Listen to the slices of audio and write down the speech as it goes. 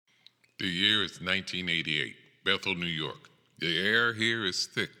The year is 1988, Bethel, New York. The air here is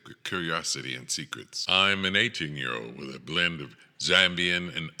thick with curiosity and secrets. I'm an 18-year-old with a blend of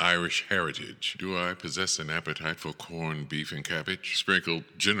Zambian and Irish heritage. Do I possess an appetite for corned beef and cabbage? Sprinkled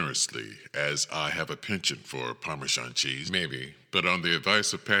generously, as I have a penchant for Parmesan cheese? Maybe. But on the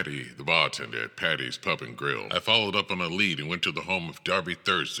advice of Patty, the bartender at Patty's Pub and Grill, I followed up on a lead and went to the home of Darby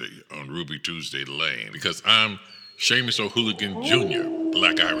Thursday on Ruby Tuesday Lane, because I'm Seamus O'Hooligan Jr.,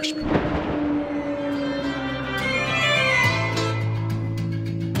 Black Irishman.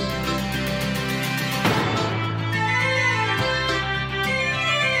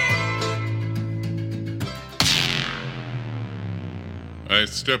 I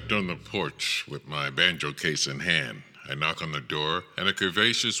stepped on the porch with my banjo case in hand. I knock on the door, and a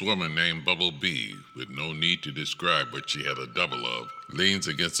curvaceous woman named Bubble B, with no need to describe what she had a double of, leans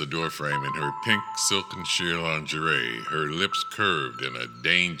against the doorframe in her pink silken sheer lingerie, her lips curved in a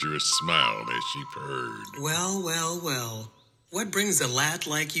dangerous smile as she purred. Well. What brings a lad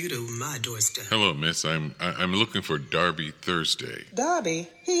like you to my doorstep? Hello, miss. I'm looking for Darby Thursday. Darby?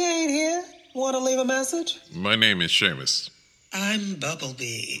 He ain't here. Want to leave a message? My name is Seamus. I'm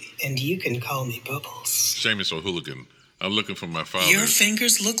Bubblebee, and you can call me Bubbles. Seamus O'Hooligan. I'm looking for my father. Your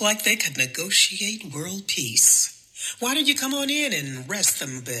fingers look like they could negotiate world peace. Why don't you come on in and rest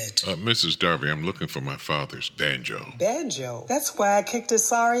them a bit? Mrs. Darby, I'm looking for my father's banjo. Banjo? That's why I kicked his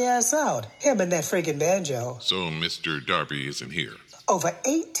sorry ass out. Him and that friggin' banjo. So Mr. Darby isn't here. Over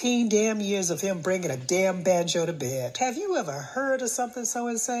 18 damn years of him bringing a damn banjo to bed. Have you ever heard of something so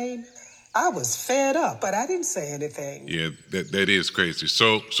insane? I was fed up, but I didn't say anything. Yeah, that is crazy.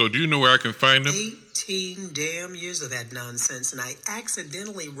 So do you know where I can find him? 18 damn years of that nonsense, and I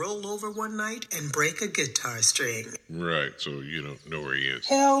accidentally roll over one night and break a guitar string. Right, so you don't know where he is.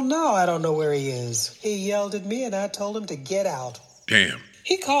 Hell no, I don't know where he is. He yelled at me and I told him to get out. Damn.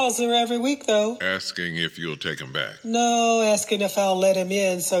 He calls her every week, though. Asking if you'll take him back. No, asking if I'll let him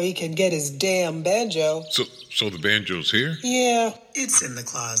in so he can get his damn banjo. So the banjo's here? Yeah, it's in the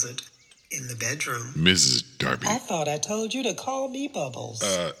closet. In the bedroom. Mrs. Darby. I thought I told you to call me Bubbles.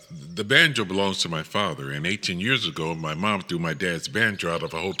 The banjo belongs to my father, and 18 years ago, my mom threw my dad's banjo out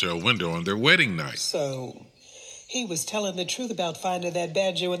of a hotel window on their wedding night. So, he was telling the truth about finding that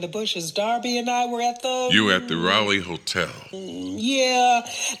banjo in the bushes. Darby and I were at the... You at the Raleigh Hotel. Yeah,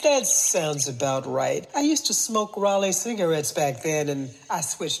 that sounds about right. I used to smoke Raleigh cigarettes back then, and I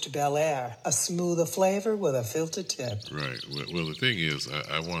switched to Bel Air. A smoother flavor with a filtered tip. Right. Well, the thing is,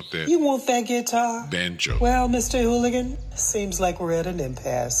 I want that... You want that guitar? Banjo. Well, Mr. Hooligan, seems like we're at an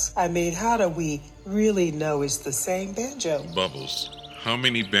impasse. I mean, how do we really know it's the same banjo? Bubbles. How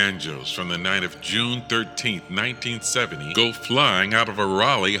many banjos from the night of June 13th, 1970 go flying out of a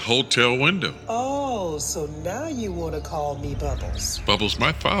Raleigh hotel window? Oh, so now you want to call me Bubbles. Bubbles,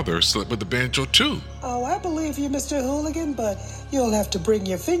 my father slept with the banjo too. Oh, I believe you, Mr. Hooligan, but you'll have to bring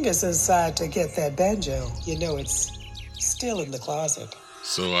your fingers inside to get that banjo. You know, it's still in the closet.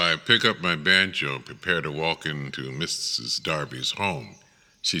 So I pick up my banjo and prepare to walk into Mrs. Darby's home.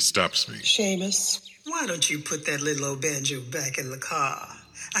 She stops me. Seamus, why don't you put that little old banjo back in the car?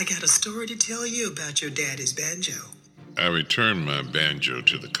 I got a story to tell you about your daddy's banjo. I returned my banjo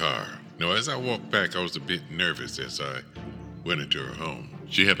to the car. Now, as I walked back, I was a bit nervous as I went into her home.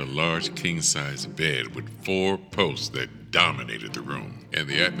 She had a large king-size bed with 4 posts that dominated the room, and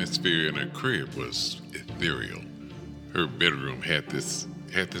the atmosphere in her crib was ethereal. Her bedroom had this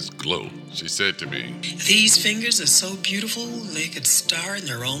glow. She said to me, "These fingers are so beautiful, they could star in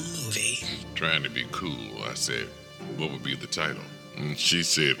their own movie." Trying to be cool, I said, "What would be the title?" And she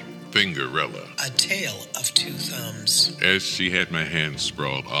said, "Fingerella. A Tale of Two Thumbs." As she had my hands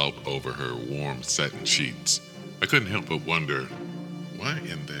sprawled out over her warm satin sheets, I couldn't help but wonder, why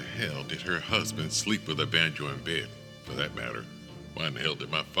in the hell did her husband sleep with a banjo in bed? For that matter, why in the hell did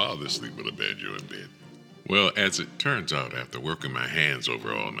my father sleep with a banjo in bed? Well, as it turns out, after working my hands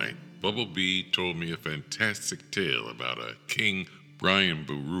over all night, Bubblebee told me a fantastic tale about a King Brian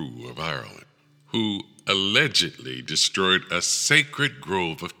Boru of Ireland, who allegedly destroyed a sacred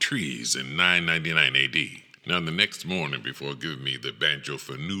grove of trees in 999 AD. Now, the next morning, before giving me the banjo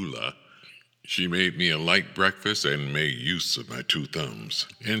fanula, she made me a light breakfast and made use of my 2 thumbs,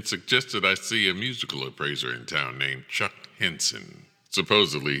 and suggested I see a musical appraiser in town named Chuck Henson.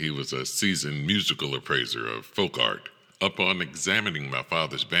 Supposedly, he was a seasoned musical appraiser of folk art. Upon examining my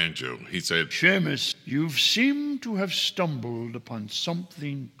father's banjo, he said, "Seamus, you seem to have stumbled upon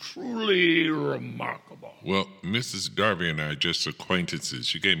something truly remarkable." "Well, Mrs. Darby and I are just acquaintances.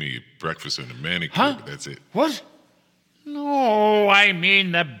 She gave me breakfast and a manicure, Huh? but that's it." What? No, I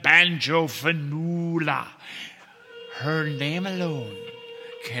mean the banjo fanula. Her name alone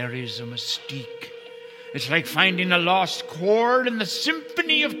carries a mystique. It's like finding a lost chord in the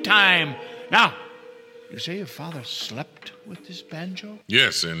symphony of time. Now, you say your father slept with this banjo?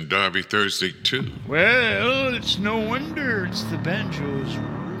 Yes, and Derby Thursday, too. Well, it's no wonder it's the banjo's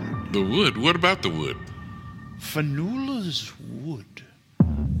wood. The wood? What about the wood? Fanula's wood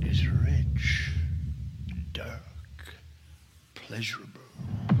is rich, dark, pleasurable,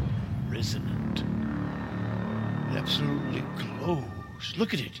 resonant. It absolutely glows.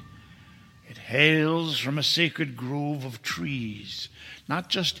 Look at it. It hails from a sacred grove of trees. Not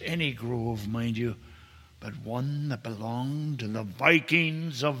just any grove, mind you, but one that belonged to the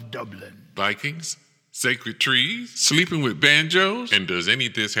Vikings of Dublin. Vikings? Sacred trees? Sleeping with banjos? And does any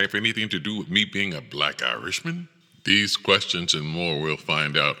of this have anything to do with me being a black Irishman? These questions and more we'll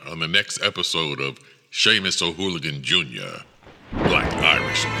find out on the next episode of Seamus O'Hooligan Jr., Black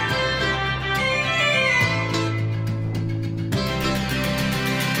Irishman.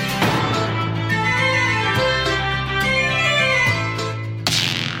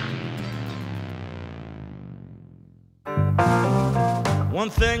 One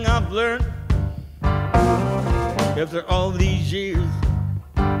thing I've learned after all these years,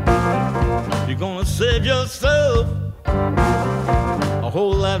 you're gonna save yourself a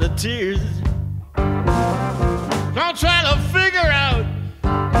whole lot of tears. Don't try to figure out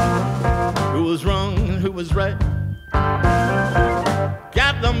who was wrong and who was right.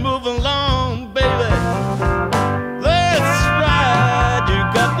 Got to move along, baby. That's right. You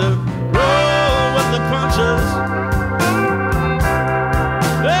got to roll with the punches.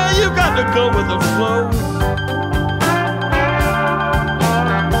 You got to go with the flow.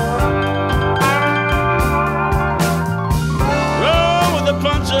 Roll with the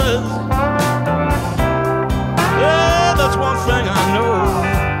punches. Yeah, that's one thing I know.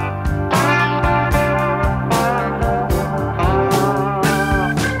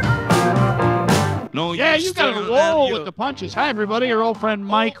 No, Yeah, you got to roll with the punches. Hi, everybody. Your old friend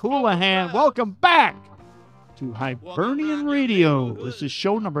Mike Houlihan. Welcome back to Hibernian Radio. This is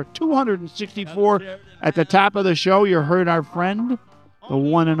show number 264. At the top of the show, you heard our friend, the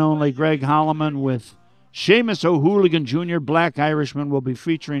one and only Greg Holloman, with Seamus O'Hooligan Jr., Black Irishman. Will be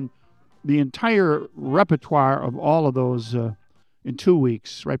featuring the entire repertoire of all of those in 2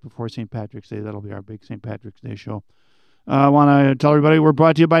 weeks, right before St. Patrick's Day. That'll be our big St. Patrick's Day show. I want to tell everybody we're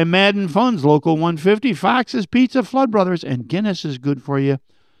brought to you by Madden Funds, Local 150, Fox's Pizza, Flood Brothers, and Guinness is good for you.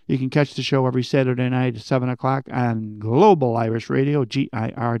 You can catch the show every Saturday night at 7 o'clock on Global Irish Radio,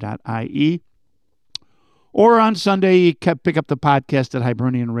 GIR.IE. Or on Sunday, you can pick up the podcast at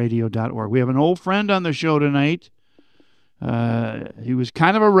hibernianradio.org. We have an old friend on the show tonight. He was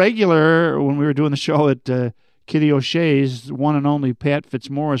kind of a regular when we were doing the show at Kitty O'Shea's. One and only Pat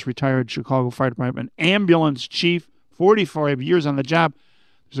Fitzmaurice, retired Chicago Fire Department ambulance chief, 45 years on the job.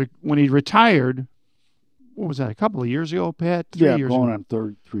 When he retired, what was that, a couple of years ago, Pat? 3 years going ago.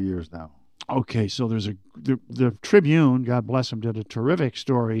 on 3 years now. Okay, so there's the Tribune, God bless him, did a terrific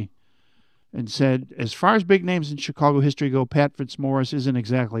story and said, as far as big names in Chicago history go, Pat Fitzmaurice isn't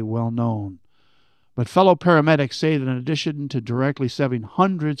exactly well known. But fellow paramedics say that in addition to directly saving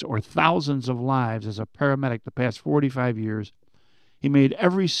hundreds or thousands of lives as a paramedic the past 45 years, he made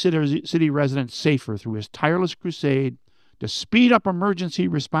every city resident safer through his tireless crusade to speed up emergency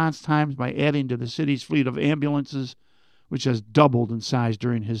response times by adding to the city's fleet of ambulances, which has doubled in size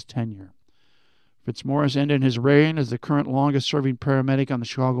during his tenure. Fitzmaurice ended his reign as the current longest-serving paramedic on the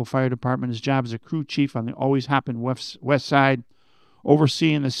Chicago Fire Department. His job as a crew chief on the always hopping west side,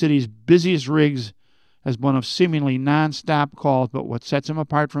 overseeing the city's busiest rigs, has one of seemingly non-stop calls, but what sets him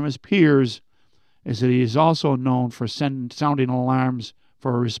apart from his peers is that he is also known for sounding alarms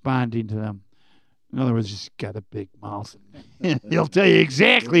for responding to them. In other words, he's got a big mouth. He'll tell you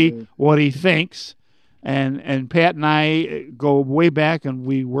exactly what he thinks. And Pat and I go way back, and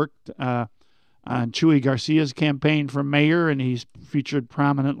we worked on Chuy Garcia's campaign for mayor, and he's featured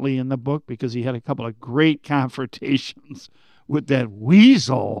prominently in the book because he had a couple of great confrontations with that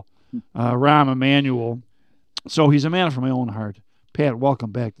weasel, Rahm Emanuel. So he's a man after my own heart. Pat,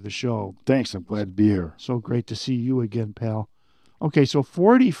 welcome back to the show. Thanks, I'm glad to be here. So great to see you again, pal. Okay, so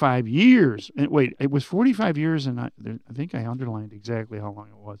 45 years. And wait, it was 45 years, and I think I underlined exactly how long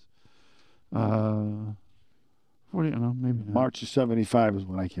it was. 40, no, maybe not. March of 75 is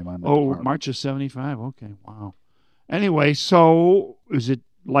when I came on. March of 75. Okay, wow. Anyway, so is it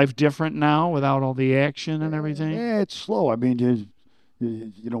life different now without all the action and everything? Yeah, it's slow. I mean,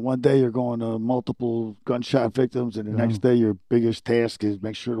 you know, one day you're going to multiple gunshot victims, and the next day your biggest task is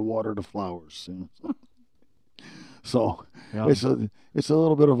make sure to water the flowers. You know? So it's a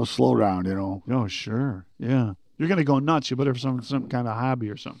little bit of a slowdown, you know. Oh, sure. Yeah. You're going to go nuts. You better have some kind of hobby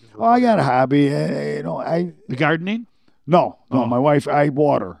or something. Oh, I got a hobby. The gardening? No. Oh. My wife, I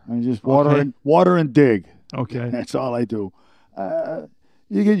water. I just water Okay. and dig. Okay. That's all I do.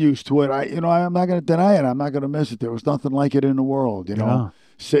 You get used to it. I'm not going to deny it. I'm not going to miss it. There was nothing like it in the world.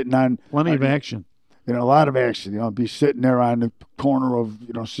 Sitting on Plenty of action. A lot of action. I'd be sitting there on the corner of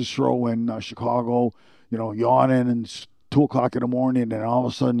Cicero in Chicago, yawning, and it's 2:00 in the morning, and then all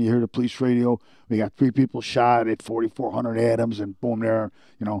of a sudden you hear the police radio. We got 3 people shot at 4400 Adams, and boom, there,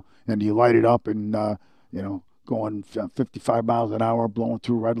 and you light it up, and going 55 miles an hour, blowing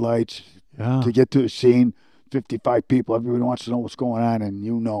through red lights to get to the scene. 55 people. Everybody wants to know what's going on, and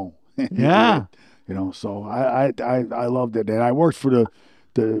Yeah. So I loved it, and I worked for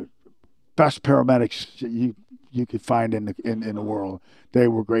the best paramedics you could find in the world. They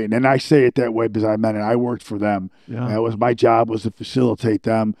were great, and I say it that way because I meant it. I worked for them. Yeah. That was my job, was to facilitate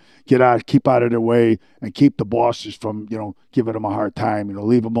them, keep out of their way, and keep the bosses from giving them a hard time.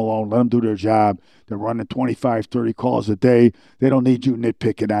 Leave them alone, let them do their job. They're running 25, 30 calls a day. They don't need you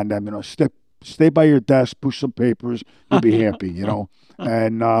nitpicking on them. Stay by your desk, push some papers, you'll be happy.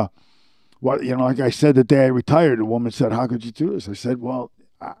 And like I said, the day I retired, the woman said, "How could you do this?" I said, "Well,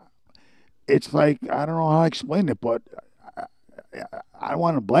 it's like, I don't know how to explain it, but I don't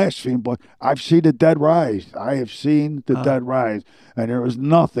want to blaspheme, but I've seen the dead rise. I have seen the dead rise, and there is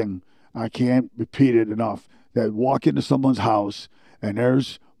nothing, I can't repeat it enough, that walk into someone's house and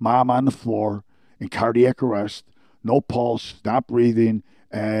there's mom on the floor in cardiac arrest, no pulse, not breathing,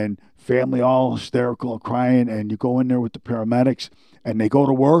 and family all hysterical and crying, and you go in there with the paramedics, and they go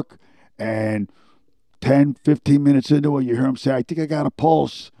to work, and 10, 15 minutes into it, you hear them say, "I think I got a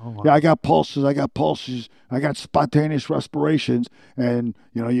pulse." Oh, wow. Yeah, I got pulses. I got spontaneous respirations. And,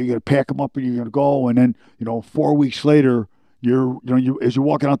 you're going to pack them up and you're going to go. And then, 4 weeks later, as you're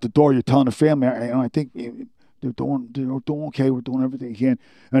walking out the door, you're telling the family, I think they're doing okay. We're doing everything we can.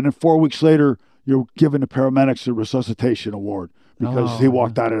 And then 4 weeks later, you're giving the paramedics a resuscitation award because he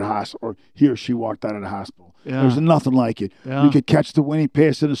walked out of the hospital, or he or she walked out of the hospital. Yeah. There's nothing like it. Yeah. You could catch the winning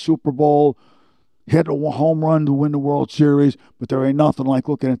pass in the Super Bowl, hit a home run to win the World Series, but there ain't nothing like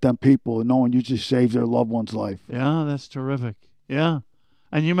looking at them people and knowing you just saved their loved one's life. Yeah, that's terrific. Yeah.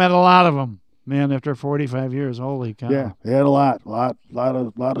 And you met a lot of them, man, after 45 years. Holy cow. Yeah, they had a lot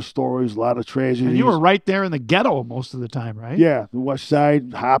of stories, a lot of tragedies. And you were right there in the ghetto most of the time, right? Yeah, the West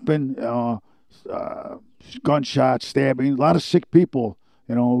Side, hopping, gunshots, stabbing, a lot of sick people.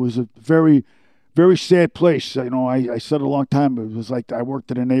 It was a very, very sad place. I said a long time, it was like I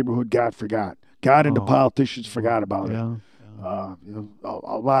worked in a neighborhood God forgot. God and the politicians forgot about it. Yeah.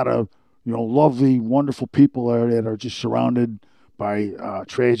 A lot of lovely, wonderful people there that are just surrounded by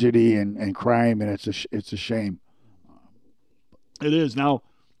tragedy and crime, and it's a shame. It is. Now,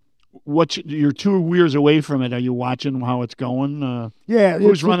 you're 2 years away from it. Are you watching how it's going? Yeah.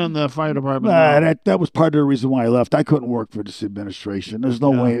 Who's running the fire department now? That was part of the reason why I left. I couldn't work for this administration. There's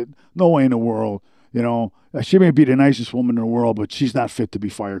no way in the world. She may be the nicest woman in the world, but she's not fit to be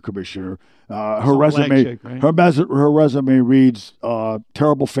fire commissioner. Her resume, chick, right? her resume reads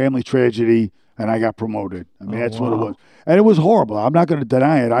terrible family tragedy, and I got promoted. I mean, that's what it was, and it was horrible. I'm not going to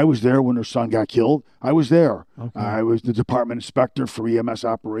deny it. I was there when her son got killed. I was there. Okay. I was the department inspector for EMS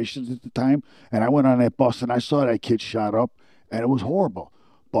operations at the time, and I went on that bus and I saw that kid shot up, and it was horrible.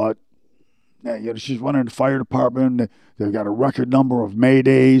 But she's running the fire department. They've got a record number of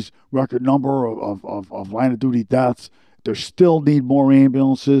maydays, record number of line of duty deaths. They still need more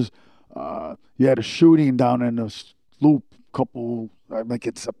ambulances. You had a shooting down in the loop I think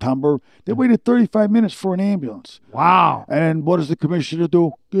it's September. They waited 35 minutes for an ambulance. Wow. And what does the commissioner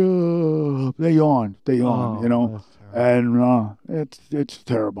do? They yawn. And it's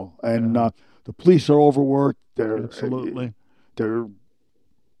terrible. And the police are overworked. Absolutely. They're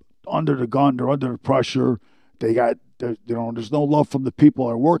under the gun. They're under the pressure. There's no love from the people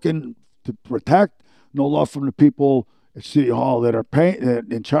that are working to protect. No love from the people at City Hall that are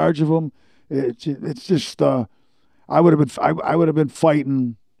in charge of them. It's just I would have been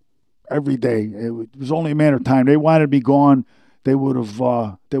fighting every day. It was only a matter of time. They wanted me gone. They would have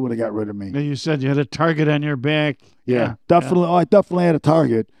got rid of me. You said you had a target on your back. Yeah, definitely. I definitely had a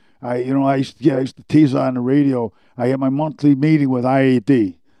target. I used to tease on the radio. I had my monthly meeting with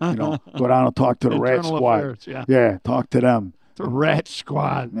IAD. Go down and talk to the Rat Squad. Affairs, talk to them. The Rat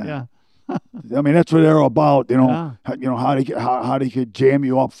Squad. Yeah. I mean, that's what they're about. How they could jam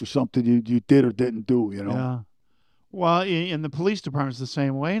you up for something you did or didn't do. Yeah. Well, in the police department's the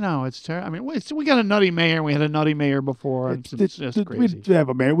same way now. It's terrible. I mean, we got a nutty mayor. We had a nutty mayor before. It's just crazy. We have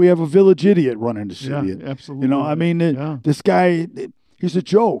a mayor. We have a village idiot running the city. Yeah, absolutely. This guy, He's a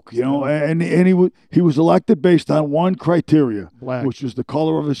joke, and he was elected based on one criteria, Black. which was the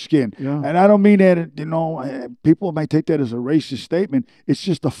color of his skin. Yeah. And I don't mean that, people might take that as a racist statement. It's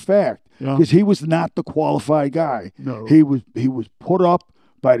just a fact Yeah. because he was not the qualified guy. No. He was put up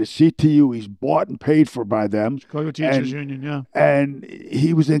by the CTU. He's bought and paid for by them. Chicago Teachers Union, yeah. And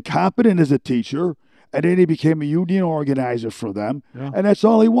he was incompetent as a teacher, and then he became a union organizer for them, and that's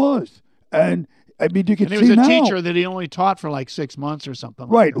all he was. And I mean, you can see now. And he was a teacher that he only taught for like 6 months or something.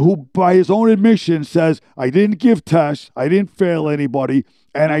 Right, who by his own admission says, I didn't give tests, I didn't fail anybody,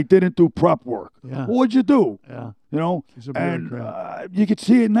 and I didn't do prep work. Yeah. What'd you do? Yeah. He's a And bureaucrat. you can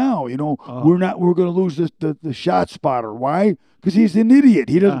see it now. We're going to lose the shot spotter. Why? Because he's an idiot.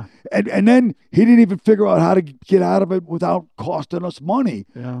 He doesn't, and then he didn't even figure out how to get out of it without costing us money.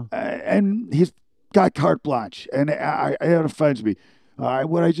 Yeah. And he's got carte blanche, and it offends me.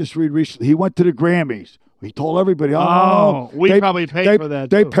 What I just read recently, he went to the Grammys. He told everybody, we probably paid for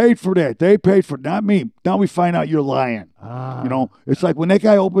that. They too. paid for that. They paid for it, not me. Now we find out you're lying. It's like when that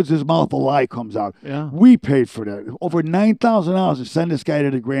guy opens his mouth, a lie comes out. Yeah. We paid for that. Over $9,000 to send this guy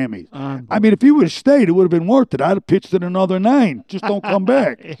to the Grammys. I mean, if he would have stayed, it would have been worth it. I'd have pitched it another 9. Just don't come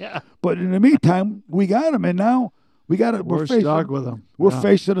back. Yeah. But in the meantime, we got him, and now we're stuck with him. We're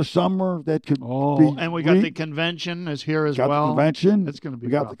facing a summer that could be. And we got the convention is here as well. The convention. It's going to be.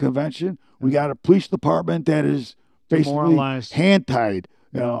 We got the convention. We got a police department that is basically demoralized. hand-tied.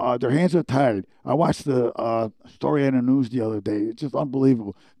 Their hands are tied. I watched the story on the news the other day. It's just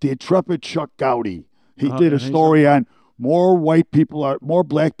unbelievable. The intrepid Chuck Gowdy. He did a story on more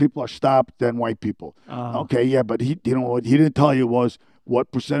black people are stopped than white people. Okay, yeah, but he what he didn't tell you was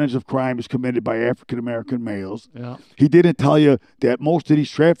what percentage of crime is committed by African-American males. Yeah. He didn't tell you that most of these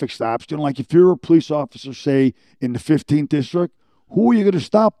traffic stops, like if you're a police officer, say, in the 15th district, who are you going to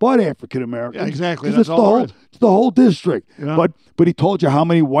stop but African-Americans? Yeah, exactly. It's the whole district. Yeah. But he told you how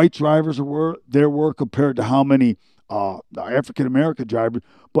many white drivers there were compared to how many African-American drivers,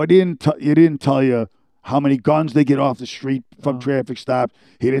 but he didn't tell you how many guns they get off the street from traffic stops.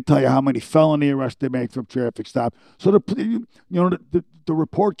 He didn't tell you how many felony arrests they make from traffic stops. So the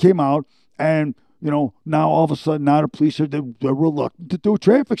report came out, and now all of a sudden now the police are they're reluctant to do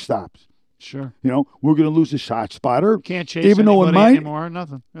traffic stops. Sure. We're going to lose a shot spotter. Can't chase anybody anymore.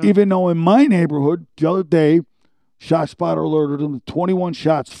 Nothing. Yeah. Even though in my neighborhood the other day, shot spotter alerted them to 21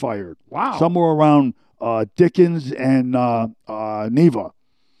 shots fired. Wow. Somewhere around Dickens and Neva,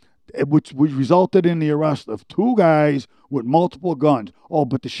 which resulted in the arrest of 2 guys with multiple guns. Oh,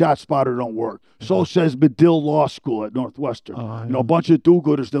 but the shot spotter don't work. So says Medill Law School at Northwestern. A bunch of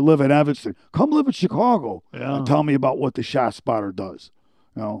do-gooders that live in Evanston. Come live in Chicago and tell me about what the shot spotter does.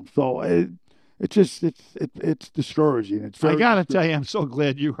 So it's discouraging. It's I got to tell you, I'm so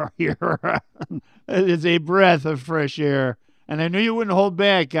glad you are here. It is a breath of fresh air. And I knew you wouldn't hold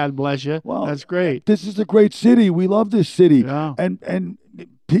back. God bless you. Well, that's great. This is a great city. We love this city. Yeah. And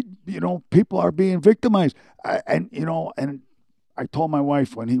people are being victimized. And I told my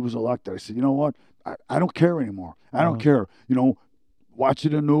wife when he was elected, I said, you know what? I don't care anymore. I don't care.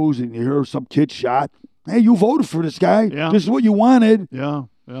 Watching the news and you hear some kid shot. Hey, you voted for this guy. Yeah. This is what you wanted. Yeah.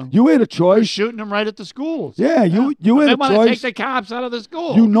 Yeah. You had a choice. They're shooting them right at the schools. Yeah, you had a choice. They want to take the cops out of the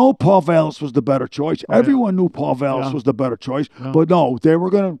schools. Paul Vallis was the better choice. Everyone knew Paul Vallis was the better choice. Yeah. But no, they were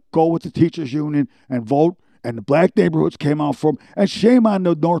going to go with the teachers union and vote, and the black neighborhoods came out for him. And shame on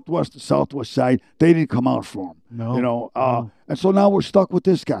the northwest and southwest side, they didn't come out for him. No. And so now we're stuck with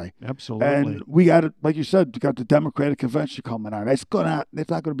this guy. Absolutely. And we got it, like you said, we got the Democratic convention coming on. It's not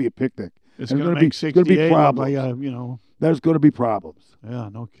going to be a picnic. It's going to be problems. There's going to be problems. Yeah,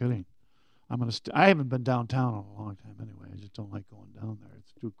 no kidding. I haven't been downtown in a long time anyway. I just don't like going down there.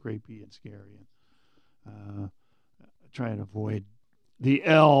 It's too creepy and scary. And try to avoid the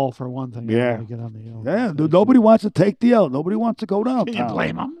L for one thing. Yeah. To get on the L. Yeah. Nobody wants to take the L. Nobody wants to go downtown. Can you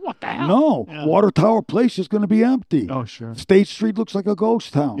blame them? What the hell? No. Yeah. Water Tower Place is going to be empty. Oh, sure. State Street looks like a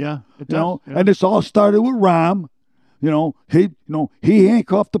ghost town. Yeah. It does. Yeah. And this all started with Rahm. He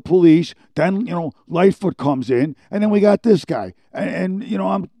handcuffed the police. Then, Lightfoot comes in, and then we got this guy. And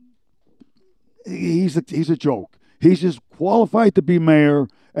he's a joke. He's as qualified to be mayor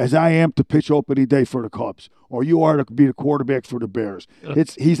as I am to pitch opening day for the Cubs, or you are to be the quarterback for the Bears.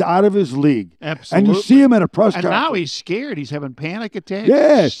 He's out of his league. Absolutely. And you see him at a press conference. And now he's scared. He's having panic attacks.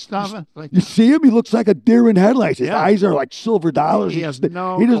 Yeah. You see him, he looks like a deer in headlights. His eyes are like silver dollars. He doesn't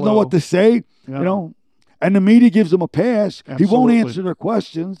know what to say, And the media gives him a pass. Absolutely. He won't answer their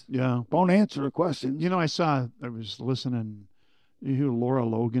questions. Yeah. Won't answer their questions. I was listening. You know who Laura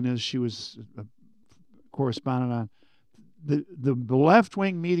Logan is? She was a correspondent on the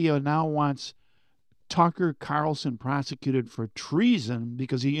left-wing media now wants Tucker Carlson prosecuted for treason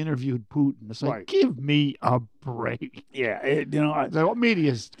because he interviewed Putin. It's like, Right. give me a break. Yeah, The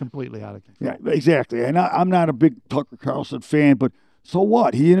media is completely out of control. yeah, exactly. And I'm not a big Tucker Carlson fan, but so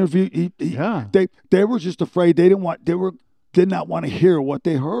what? He interviewed. Yeah. They were just afraid. Did not want to hear what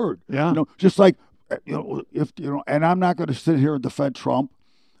they heard. Yeah. Just like and I'm not going to sit here and defend Trump.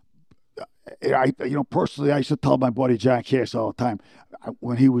 Personally, I used to tell my buddy John Cass all the time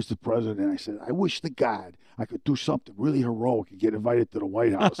when he was the president. I said, I wish to God I could do something really heroic and get invited to the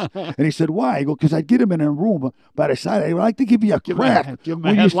White House. And he said, why? I go, because I'd get him in a room by the side. I'd like to give you a crack. Give him a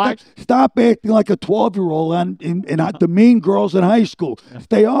When you headlock. stop acting like a 12-year-old in the mean girls in high school.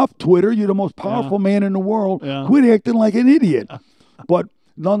 Stay off Twitter. You're the most powerful man in the world. Yeah. Quit acting like an idiot. But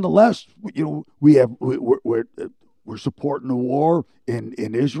nonetheless, we're supporting the war in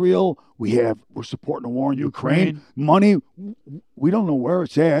Israel. We're supporting the war in Ukraine. Money, we don't know where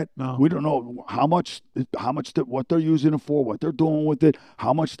it's at. No. We don't know how much what they're using it for, what they're doing with it,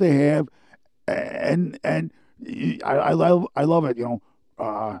 how much they have, and I love it.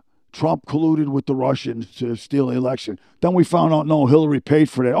 Trump colluded with the Russians to steal the election. Then we found out no, Hillary paid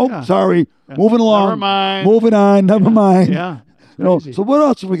for that. Oh, Yeah. sorry. Yeah. Moving along. Never mind. Moving on. Never mind. Yeah. It's crazy. So what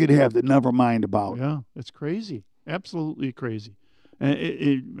else are we gonna have that never mind about? Yeah, it's crazy. Absolutely crazy.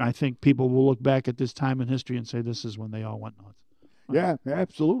 And I think people will look back at this time in history and say this is when they all went nuts. Yeah,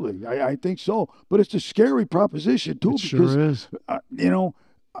 absolutely. I think so. But it's a scary proposition too, It because sure is.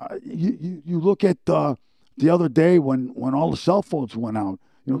 you look at the other day when all the cell phones went out.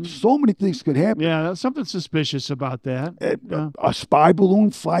 So many things could happen. Yeah, there's something suspicious about that. A spy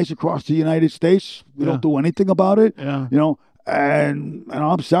balloon flies across the United States. We don't do anything about it. Yeah. And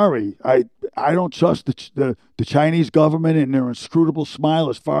I'm sorry, I don't trust the Chinese government and their inscrutable smile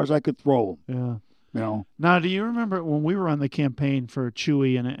as far as I could throw them. Yeah. Now, do you remember when we were on the campaign for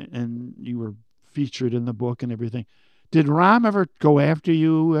Chewy and you were featured in the book and everything? Did Rahm ever go after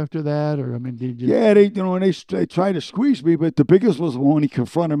you after that, or did you? Yeah, they tried to squeeze me, but the biggest was when he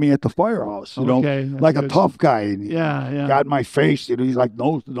confronted me at the firehouse. Okay, like a tough guy. And he Yeah. got in my face. He's like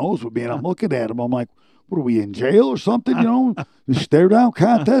nose to nose with me, and I'm looking at him. I'm like, what are we in jail or something? The stare down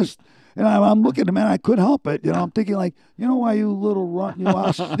contest. And I'm looking at him, man. I couldn't help it. I'm thinking like, why you little runt?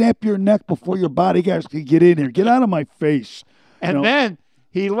 I'll snap your neck before your bodyguards can get in here. Get out of my face. And then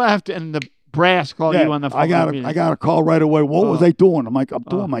he left, and the brass called you on the phone. I got a call right away. What was I doing? I'm like, I'm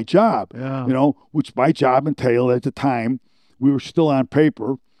doing my job. Yeah. Which my job entailed at the time. We were still on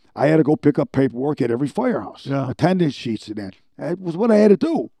paper. I had to go pick up paperwork at every firehouse. Yeah. Attendance sheets and that. That was what I had to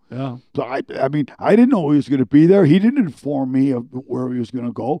do. Yeah. So I didn't know he was going to be there. He didn't inform me of where he was going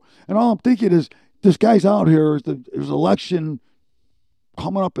to go. And all I'm thinking is, this guy's out here. There's an election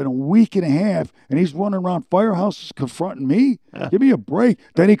coming up in a week and a half, and he's running around firehouses confronting me. Give me a break.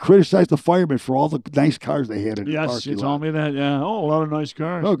 Then he criticized the firemen for all the nice cars they had in the parking lot. Yes, you told me that. Yeah. Oh, a lot of nice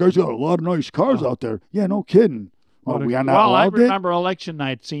cars. Oh, guys got a lot of nice cars out there. Yeah, no kidding. We are not I allowed it? remember election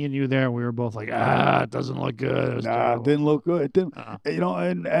night seeing you there. We were both like, it doesn't look good. It didn't look good. It didn't.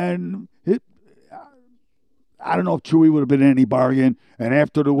 And it. I don't know if Chewy would have been any bargain. And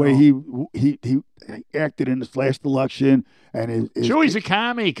after the way he acted in this last election, and Chewy's a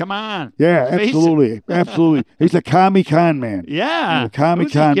commie. Come on. Yeah, absolutely. He's a commie con man. Yeah, He's a commie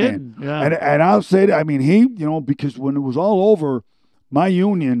con man. Yeah. And I'll say that. He, because when it was all over, my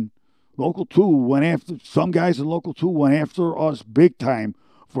union. Local 2 went after, some guys in Local 2 went after us big time,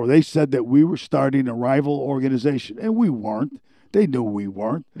 for they said that we were starting a rival organization. And we weren't. They knew we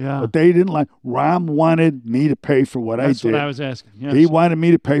weren't. Yeah. But they didn't like, Rahm wanted me to pay for what I did. That's what I was asking. Yes. He wanted me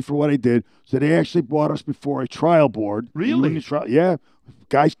to pay for what I did. So they actually brought us before a trial board. Really? Yeah.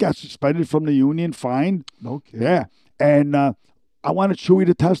 Guys got suspended from the union, fined. Okay. Yeah. And I wanted Chewy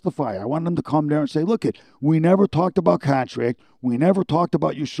to testify. I wanted him to come there and say, look, we never talked about contract. We never talked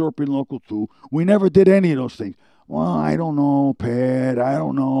about usurping Local 2. We never did any of those things. Well, I don't know, Pat. I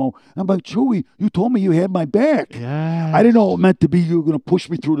don't know. I'm like, Chewy, you told me you had my back. Yeah. I didn't know it meant to be you were going to push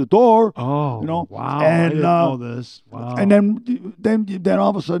me through the door. Oh, And, wow. I didn't know this. Wow. And then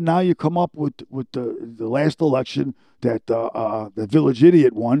all of a sudden now you come up with the last election that the Village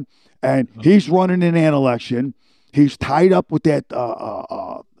Idiot won, and he's running in that election. He's tied up with that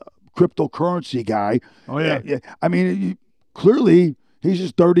cryptocurrency guy. Oh, yeah. Clearly he's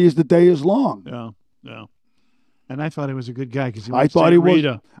as dirty as the day is long. Yeah. And I thought he was a good guy because he I thought he was.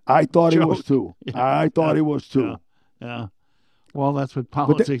 Rita. I thought he Joke. was too. Yeah. I thought he was too. Yeah. Well, that's what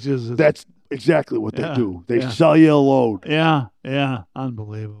politics is. That's exactly what they do. They Yeah. sell you a load. Yeah.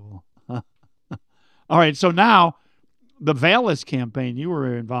 Unbelievable. All right. So now the Vallis campaign, you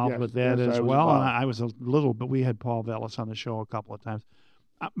were involved with that as well. And I was a little, but we had Paul Vallis on the show a couple of times.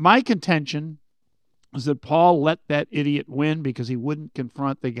 My contention was that Paul let that idiot win because he wouldn't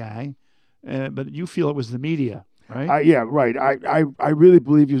confront the guy. But you feel it was the media, right? Yeah, right. I really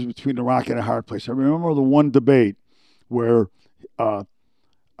believe he was between a rock and a hard place. I remember the one debate where Paul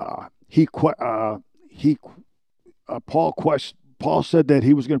said that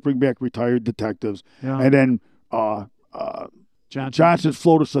he was going to bring back retired detectives, Yeah. and then Johnson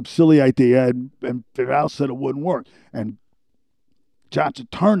floated some silly idea, and Val said it wouldn't work, and Johnson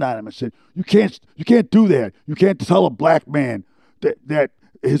turned on him and said, "You can't do that. You can't tell a black man that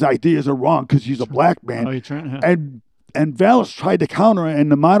his ideas are wrong because he's a black man." Oh, you're trying to... And Vallis tried to counter it,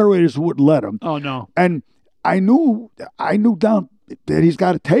 and the moderators wouldn't let him. Oh no! And I knew down that he's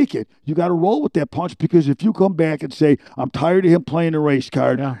got to take it. You got to roll with that punch, because if you come back and say, "I'm tired of him playing the race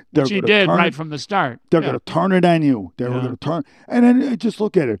card," which he did right from the start. They're going to turn it on you. They were going to turn. And then just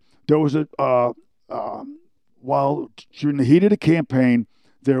look at it. There was while during the heat of the campaign,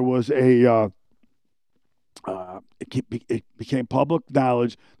 there was it became public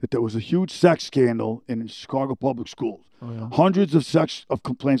knowledge that there was a huge sex scandal in Chicago public schools. Oh, yeah. Hundreds of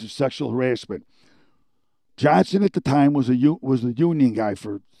complaints of sexual harassment. Johnson at the time was the union guy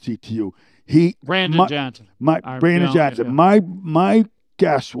for CTU. Brandon Johnson. Brandon Johnson. Yeah. My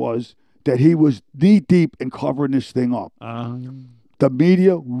guess was that he was knee deep in covering this thing up. The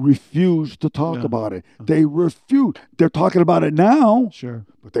media refused to talk about it. They refused. They're talking about it now. Sure.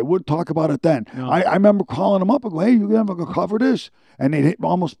 But they wouldn't talk about it then. No. I remember calling them up and go, "Hey, you ever going to cover this?" And they'd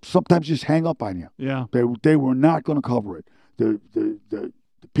almost sometimes just hang up on you. Yeah. They were not going to cover it. The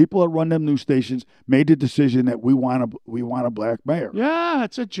people that run them news stations made the decision that we want a black mayor. Yeah,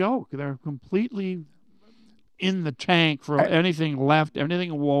 it's a joke. They're completely in the tank for anything left,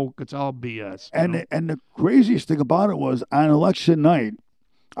 anything woke. It's all BS. And the craziest thing about it was, on election night,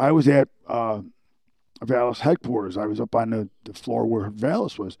 I was at Vallis headquarters. I was up on the floor where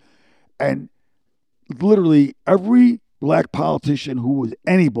Vallis was, and literally every black politician who was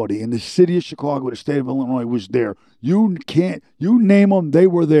anybody in the city of Chicago, the state of Illinois, was there. You name them, they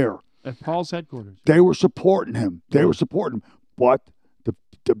were there. At Paul's headquarters. They were supporting him. But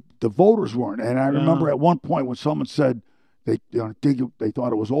the voters weren't. And I remember at one point when someone said they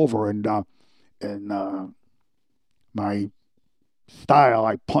thought it was over, and my style,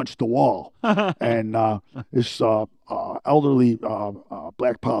 I punched the wall. And this elderly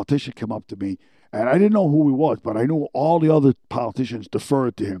black politician came up to me, and I didn't know who he was, but I knew all the other politicians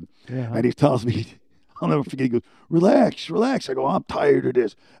deferred to him. Yeah. And he tells me, I'll never forget, he goes, relax. I go, "I'm tired of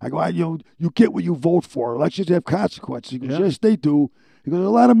this." I go, you get what you vote for. Elections have consequences. He goes, "Yes, they do." He goes, "A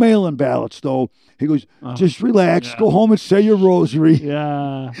lot of mail-in ballots, though." He goes, "Just relax. Go home and say your rosary."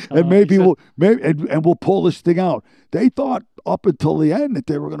 Yeah. And we'll pull this thing out. They thought up until the end that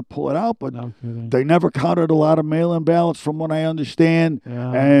they were going to pull it out, but they never counted a lot of mail-in ballots, from what I understand.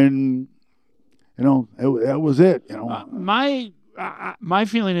 Yeah. And that was it. My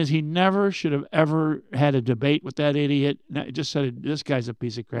feeling is he never should have ever had a debate with that idiot. Just said, "This guy's a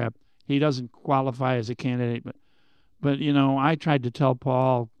piece of crap. He doesn't qualify as a candidate." But I tried to tell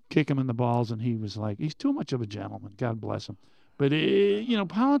Paul, kick him in the balls, and he was like, he's too much of a gentleman. God bless him. But,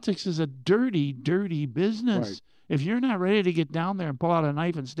 politics is a dirty, dirty business. Right. If you're not ready to get down there and pull out a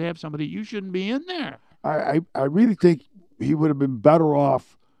knife and stab somebody, you shouldn't be in there. I really think he would have been better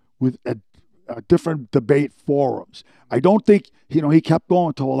off with a different debate forums. I don't think, he kept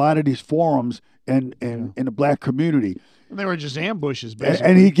going to a lot of these forums in the black community. And they were just ambushes, basically.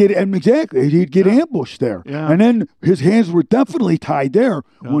 And he'd get ambushed there. Yeah. And then his hands were definitely tied there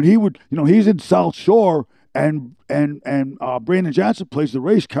when he would, he's in South Shore, and Brandon Johnson plays the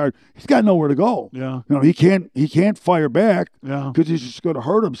race card. He's got nowhere to go. Yeah. He can't fire back because he's just going to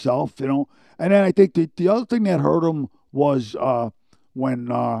hurt himself. And then I think the other thing that hurt him was when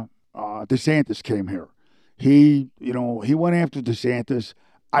DeSantis came here. He went after DeSantis.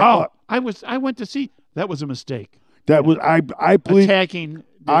 I went to see. That was a mistake. That was I believe attacking.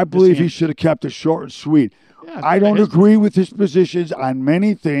 I believe he should have kept it short and sweet. Yeah, I don't agree with his positions on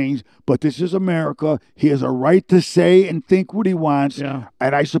many things, but this is America. He has a right to say and think what he wants, and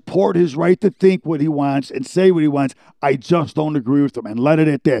I support his right to think what he wants and say what he wants. I just don't agree with him, and let it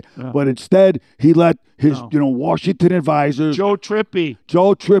at that. Yeah. But instead, he let his Washington advisors. Joe Trippi.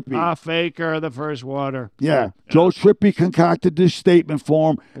 Faker, the first water. Yeah. Joe Trippi concocted this statement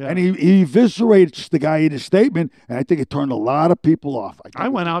for him, and he eviscerates the guy in his statement, and I think it turned a lot of people off. I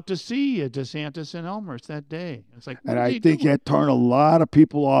went out to see DeSantis and Elmhurst that day. It's like, and I think that turned a lot of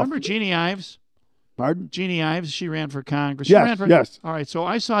people off. Remember Jeannie Ives? Pardon? Jeannie Ives, she ran for Congress. Yes. All right, so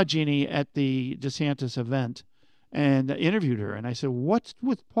I saw Jeannie at the DeSantis event and interviewed her, and I said, "What's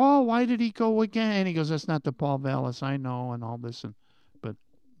with Paul? Why did he go again?" And he goes, "That's not the Paul Vallis I know," and all this. But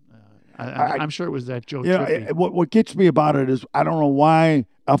I'm sure it was that Joe You know, Trippi. what gets me about it is I don't know why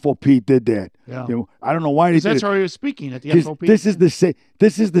FOP did that. Yeah. You know, I don't know why they did That's it. how he was speaking at the 'Cause FOP. This is the same.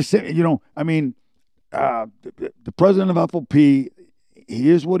 This is the same. You know, I mean, the president of FOP, he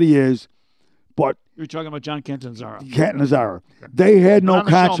is what he is, but You're talking about John Catanzaro. Catanzaro, they had no On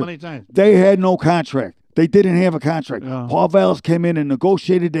the show contract. many times. They had no contract. They didn't have a contract. Yeah. Paul Vallis came in and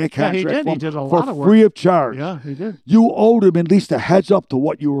negotiated that Yeah, contract he did. for He him did a for lot of work. free of charge. Yeah, he did. You owed him at least a heads up to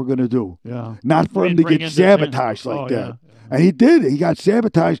what you were going to do. Yeah. Not for him to Bring get into- sabotaged yeah. like Oh, that. yeah. And he did. He got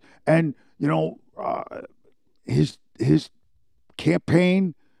sabotaged. And, you know, his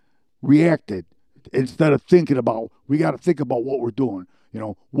campaign reacted instead of thinking about, we got to think about what we're doing. You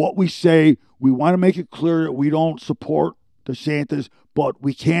know, what we say, we want to make it clear that we don't support DeSantis, but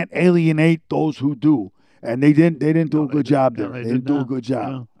we can't alienate those who do. And they didn't do a good job there. They didn't do a good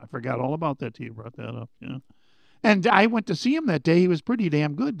job. Yeah. I forgot all about that till you brought that up. Yeah. And I went to see him that day. He was pretty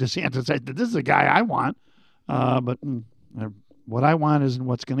damn good. DeSantis said, this is the guy I want. But what I want isn't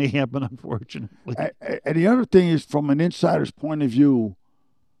what's going to happen, unfortunately. And the other thing is, from an insider's point of view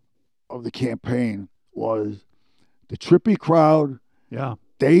of the campaign, was the Trippi crowd. Yeah.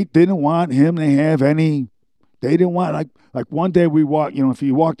 They didn't want him to have any. They didn't want, like one day we walked, you know, if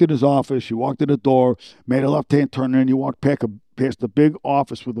you walked in his office, you walked in the door, made a left-hand turn, and you walked past the big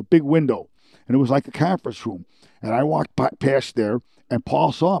office with a big window, and it was like a conference room. And I walked past there, and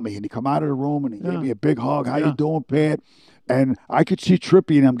Paul saw me, and he come out of the room, and he gave me a big hug. How you doing, Pat? And I could see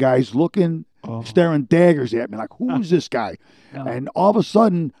Trippi and them guys looking, staring daggers at me, like, who is this guy? Yeah. And all of a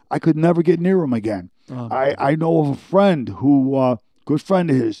sudden, I could never get near him again. I know of a friend who, good friend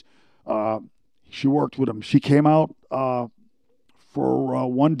of his, she worked with him. She came out for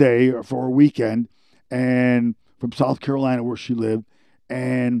one day or for a weekend, and from South Carolina where she lived,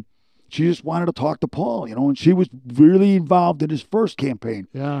 and she just wanted to talk to Paul, you know, and she was really involved in his first campaign.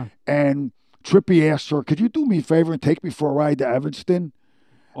 Yeah. And Trippi asked her, could you do me a favor and take me for a ride to Evanston?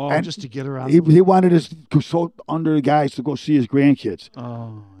 Oh, And just to get around. He wanted us to so under the guys to go see his grandkids.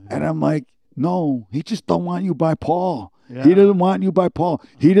 Oh. And I'm like, no, he just don't want you by Paul. Yeah. He doesn't want you by Paul.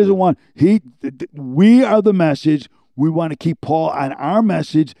 He doesn't want we are the message. We want to keep Paul on our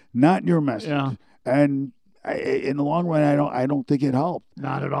message, not your message. Yeah. And in the long run, I don't think it helped.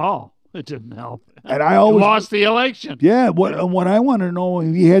 Not at all. It didn't help. And I He always lost the election. Yeah. What I want to know,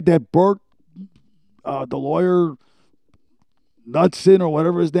 he had that Bert, the lawyer, Knudsen or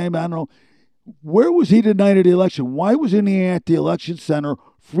whatever his name. I don't know. Where was he the night of the election? Why wasn't he at the election center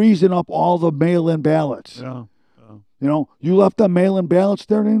freezing up all the mail-in ballots? Yeah. You know, you left the mail-in ballots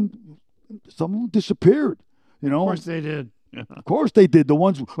there, and some of them disappeared. You know, Of course they did. Yeah. Of course they did. The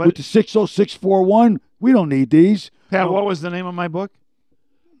ones with the 60641, we don't need these. Pat, what was the name of my book?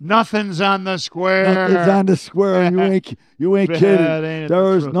 Nothing's on the square. Nothing's on the square. You ain't Bad, kidding. ain't it There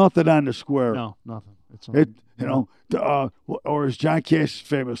the is truth? nothing on the square. No, nothing. It's You know, or as John Cash's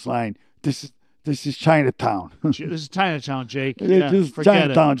famous line, this is Chinatown. this is Chinatown, Jake. It's Yeah, just forget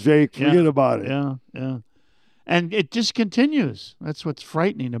Chinatown, Jake. Yeah. Forget about it. Yeah, yeah. And it just continues. That's what's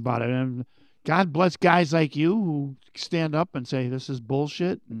frightening about it. And God bless guys like you who stand up and say, this is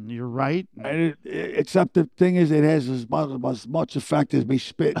bullshit and you're right. And except the thing is, it has as much effect as me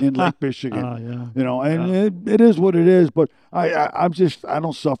spitting in Lake Michigan. Yeah. You know, and it is what it is. But I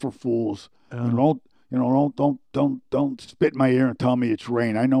don't suffer fools. Don't spit in my ear and tell me it's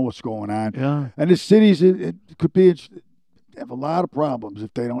rain. I know what's going on. Yeah. And the cities, it could be have a lot of problems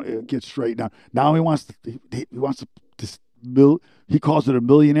if they don't get straightened out. Now he wants he calls it a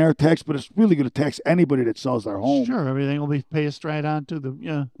millionaire tax, but it's really going to tax anybody that sells their home. Sure, everything will be passed right on to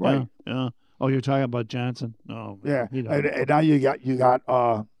the Right. Yeah. Oh, you're talking about Johnson? No. Yeah, he don't. and now you got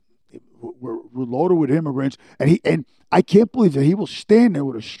we're loaded with immigrants, and I can't believe that he will stand there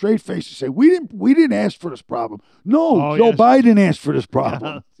with a straight face and say we didn't ask for this problem. No, Joe Biden asked for this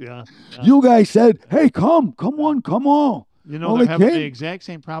problem. Yeah. You guys said, hey, come on. You know, they're having the exact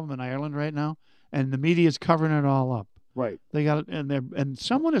same problem in Ireland right now, and the media is covering it all up. Right. They got it, and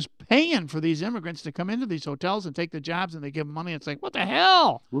someone is paying for these immigrants to come into these hotels and take the jobs, and they give them money. It's like, what the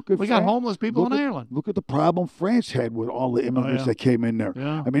hell? We got homeless people in Ireland. Look at the problem France had with all the immigrants that came in there.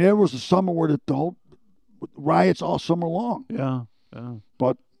 Yeah. I mean, there was a summer where the whole riots all summer long. Yeah.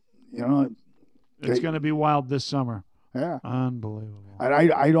 But you know, it's going to be wild this summer. Yeah. Unbelievable. And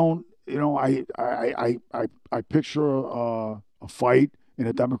I don't, you know, I picture a fight in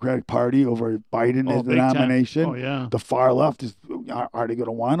the Democratic Party over Biden as the nomination. Oh, yeah. The far left are they going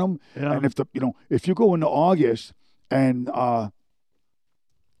to want him? Yeah. And if you go into August and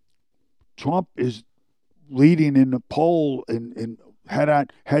Trump is leading in the poll in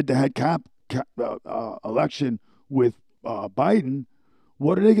head-to-head election with Biden,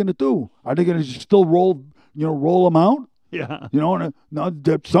 what are they going to do? Are they going to still roll them out? Yeah.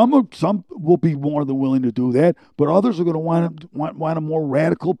 Some will be more than willing to do that, but others are going to want a more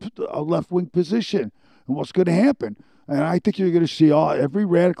radical left-wing position. And what's going to happen? And I think you're going to see every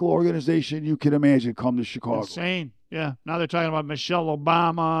radical organization you can imagine come to Chicago. Insane. Yeah. Now they're talking about Michelle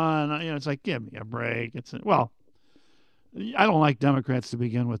Obama, and it's like, give me a break. Well, I don't like Democrats to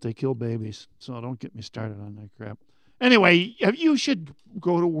begin with. They kill babies, so don't get me started on that crap. Anyway, you should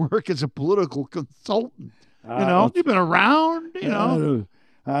go to work as a political consultant. You've been around.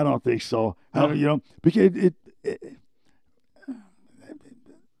 I don't think so. Because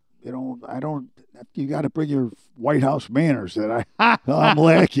I don't. You got to bring your White House manners that I'm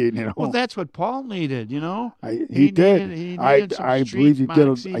lacking. Well, that's what Paul needed. He did. I believe he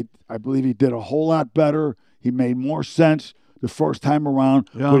did. I believe he did a whole lot better. He made more sense the first time around,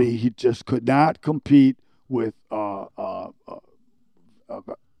 but he just could not compete with Rahm's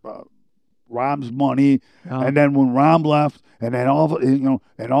money. And then when Rahm left, and then all the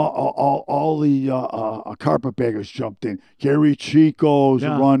carpetbaggers jumped in. Gary Chico's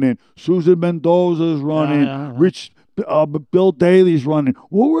running, Susan Mendoza's running, Bill Daley's running.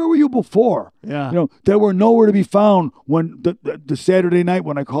 Well, where were you before? Yeah. They were nowhere to be found when the Saturday night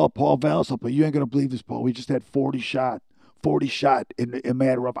when I called Paul Vallis up. You ain't gonna believe this, Paul. We just had 40 shot in a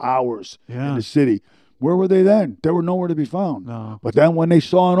matter of hours in the city. Where were they then? They were nowhere to be found. No. But then when they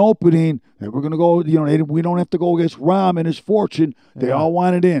saw an opening, they were going to go, we don't have to go against Rahm and his fortune. They all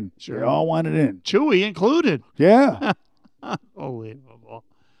wanted in. Sure. They all wanted in. Chewy included. Yeah. Unbelievable.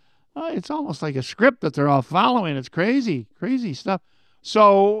 It's almost like a script that they're all following. It's crazy stuff.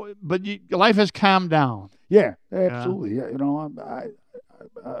 So, but life has calmed down. Yeah, absolutely. Yeah,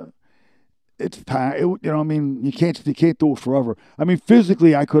 it's time. You can't do it forever. I mean,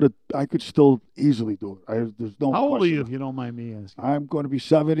 physically, I could still easily do it. There's no. How old are you, question. if you don't mind me asking? I'm going to be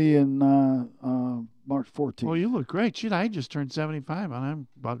 70 in March 14th. Well, you look great. Shit, I just turned 75, and I'm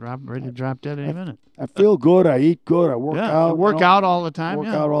about ready to drop dead any minute. I feel good. I eat good. I work out. You work out all the time. Work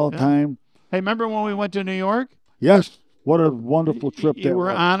out all the time. Hey, remember when we went to New York? Yes. What a wonderful trip You were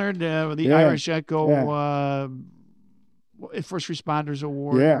honored with the Irish Echo. First Responders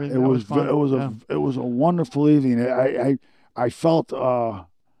Award. Yeah, it was a wonderful evening. I felt I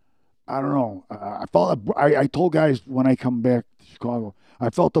don't know. I told guys when I come back to Chicago, I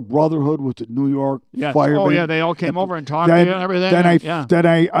felt the brotherhood with the New York firemen. Oh yeah, they all came over and talked to you and everything. Than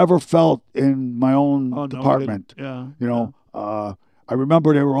I ever felt in my own department. I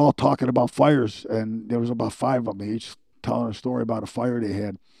remember they were all talking about fires, and there was about 5 of them each telling a story about a fire they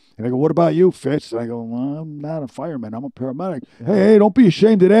had. And I go, what about you, Fitz? And I go, well, I'm not a fireman. I'm a paramedic. Yeah. Hey, don't be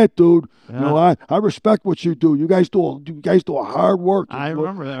ashamed of that, dude. Yeah. I respect what you do. You guys do a hard work. I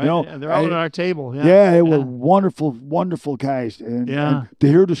remember that. Right? They're out at our table. They were wonderful, wonderful guys. And to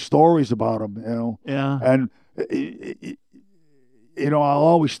hear the stories about them, Yeah. And I'll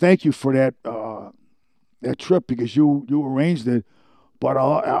always thank you for that trip because you arranged it. But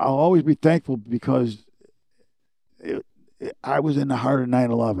I'll always be thankful because I was in the heart of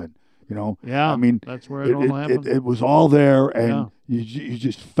 9/11, Yeah, I mean, that's where it all happened. It was all there, and you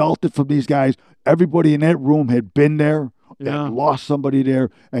just felt it from these guys. Everybody in that room had been there, and lost somebody there,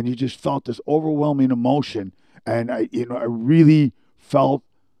 and you just felt this overwhelming emotion. And I really felt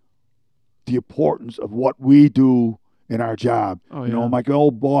the importance of what we do in our job. Oh, yeah. My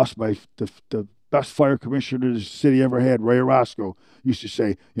old boss, the best fire commissioner the city ever had, Ray Roscoe, used to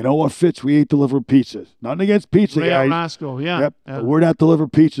say, you know what, Fitz, we ain't delivering pizzas. Nothing against pizza, guys. Ray Roscoe, Yep. But we're not delivering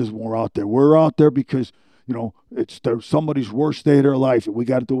pizzas when we're out there. We're out there because, it's somebody's worst day of their life, and we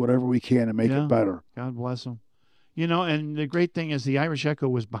got to do whatever we can to make it better. God bless them. And the great thing is the Irish Echo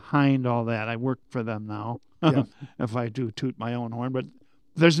was behind all that. I work for them now, if I do toot my own horn. But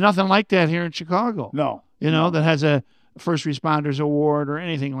there's nothing like that here in Chicago. No. That has a First Responders Award or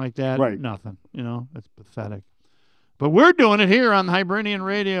anything like that. Right. Nothing. It's pathetic. But we're doing it here on Hibernian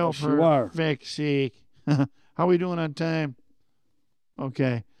Radio for Vic Seek. How are we doing on time?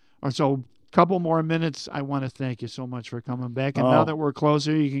 Okay. So a couple more minutes. I want to thank you so much for coming back. And now that we're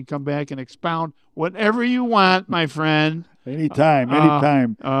closer, you can come back and expound whatever you want, my friend.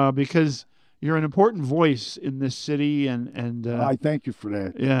 Anytime. Because you're an important voice in this city. And I thank you for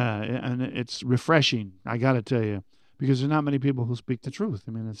that. Yeah, and it's refreshing, I got to tell you. Because there's not many people who speak the truth.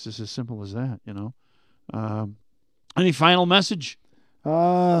 I mean, it's just as simple as that, Any final message?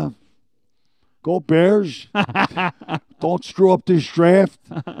 Go Bears. Don't screw up this draft.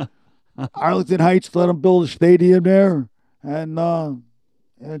 Arlington Heights, let them build a stadium there. And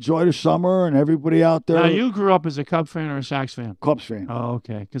enjoy the summer and everybody out there. Now, you grew up as a Cubs fan or a Sox fan? Cubs fan. Oh,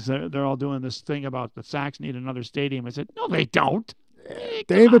 okay. Because they're all doing this thing about the Sox need another stadium. I said, no, they don't.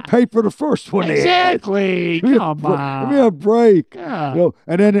 They even paid for the first one. Exactly. Come on. Give me a break. Yeah. You know,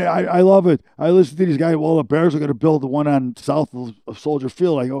 and then I love it. I listen to these guys. Well, the Bears are going to build the one on south of Soldier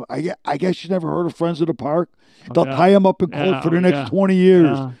Field. I go, I guess you never heard of Friends of the Park? They'll tie them up in court for the next 20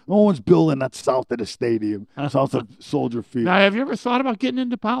 years. Yeah. No one's building that south of the stadium, south of Soldier Field. Now, have you ever thought about getting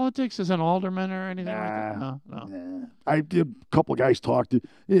into politics as an alderman or anything like that? No. Nah. I did. A couple of guys talked to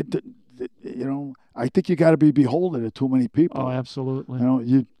it. You know, I think you got to be beholden to too many people. Oh, absolutely.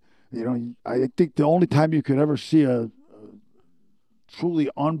 I think the only time you could ever see a truly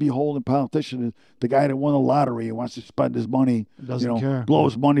unbeholden politician is the guy that won the lottery and wants to spend his money, Doesn't care. blow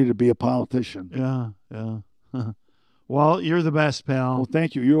his money to be a politician. Yeah. Well, you're the best, pal. Well,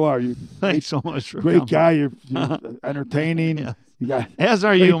 thank you. You are. Thanks so much for great coming. guy. You're entertaining. Yeah. You got As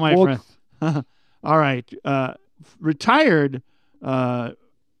are you, my books. friend. All right. Retired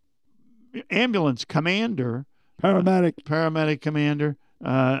ambulance commander, paramedic commander,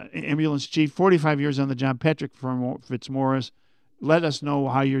 ambulance chief, 45 years on the job, Patrick Fitzmaurice. Let us know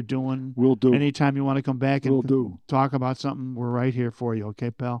how you're doing. Will do. Anytime you want to come back Will and do. talk about something, we're right here for you. Okay,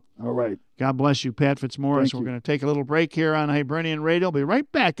 pal? All right. God bless you, Pat Fitzmaurice. Thank We're you. going to take a little break here on Hibernian Radio. Be right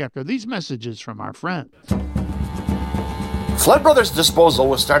back after these messages from our friends. Flood Brothers Disposal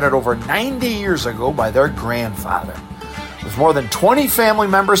was started over 90 years ago by their grandfather. With more than 20 family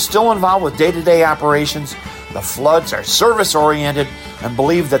members still involved with day-to-day operations, the Floods are service-oriented and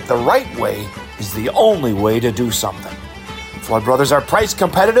believe that the right way is the only way to do something. Flood Brothers are price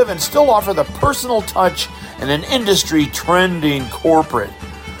competitive and still offer the personal touch and an industry-trending corporate.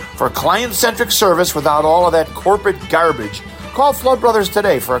 For client-centric service without all of that corporate garbage, call Flood Brothers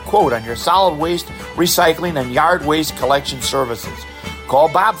today for a quote on your solid waste, recycling, and yard waste collection services.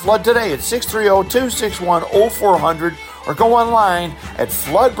 Call Bob Flood today at 630-261-0400 or go online at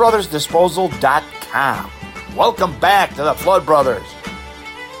floodbrothersdisposal.com. Welcome back to the Flood Brothers.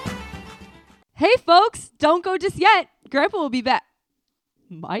 Hey, folks, don't go just yet. Grandpa will be back.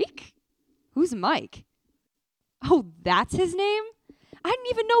 Mike? Who's Mike? Oh, that's his name? I didn't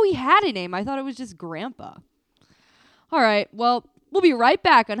even know he had a name. I thought it was just Grandpa. All right, well, we'll be right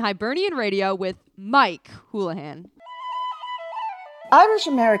back on Hibernian Radio with Mike Houlihan. Irish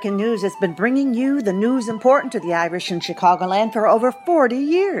American News has been bringing you the news important to the Irish in Chicagoland for over 40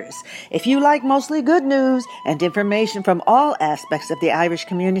 years. If you like mostly good news and information from all aspects of the Irish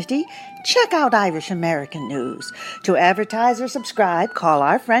community, check out Irish American News. To advertise or subscribe, call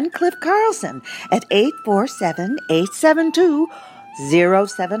our friend Cliff Carlson at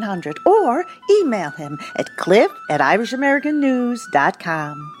 847-872-0700 or email him at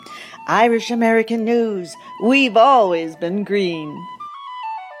cliff@irishamericannews.com. Irish American News, we've always been green.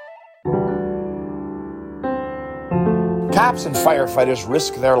 Cops and firefighters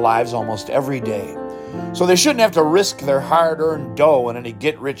risk their lives almost every day, so they shouldn't have to risk their hard-earned dough in any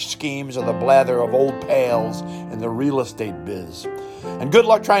get-rich schemes or the blather of old pals in the real estate biz. And good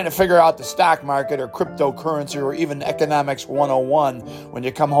luck trying to figure out the stock market or cryptocurrency or even economics 101 when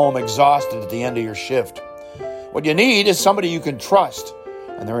you come home exhausted at the end of your shift. What you need is somebody you can trust,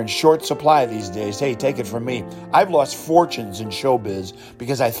 and they're in short supply these days. Hey, take it from me. I've lost fortunes in showbiz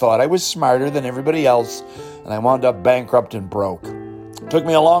because I thought I was smarter than everybody else, and I wound up bankrupt and broke. It took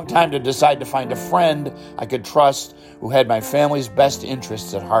me a long time to decide to find a friend I could trust who had my family's best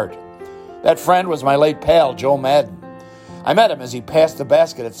interests at heart. That friend was my late pal, Joe Madden. I met him as he passed the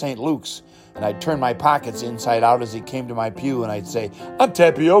basket at St. Luke's, and I'd turn my pockets inside out as he came to my pew, and I'd say, "I'm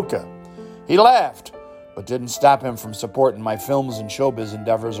tapioca." He laughed, but didn't stop him from supporting my films and showbiz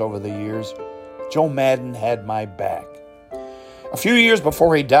endeavors over the years. Joe Madden had my back. A few years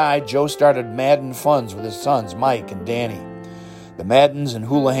before he died, Joe started Madden Funds with his sons, Mike and Danny. The Maddens and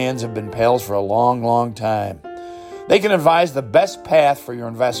Houlihans have been pals for a long, long time. They can advise the best path for your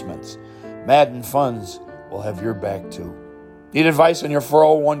investments. Madden Funds will have your back too. Need advice on your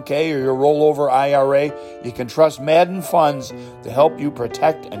 401k or your rollover IRA? You can trust Madden Funds to help you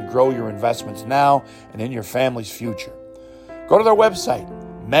protect and grow your investments now and in your family's future. Go to their website,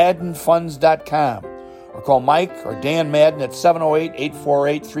 maddenfunds.com, or call Mike or Dan Madden at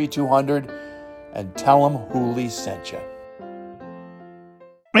 708-848-3200 and tell them Hooli sent you.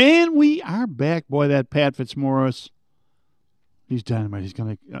 And we are back. Boy, that Pat Fitzmaurice, he's dynamite.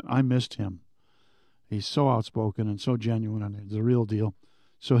 I missed him. He's so outspoken and so genuine, and it's the real deal.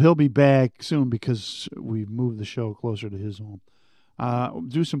 So he'll be back soon because we've moved the show closer to his home.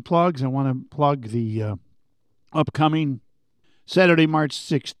 Do some plugs. I want to plug the upcoming Saturday, March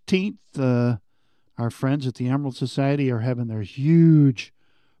 16th. Our friends at the Emerald Society are having their huge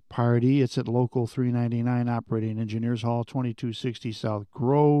party. It's at Local 399 Operating Engineers Hall, 2260 South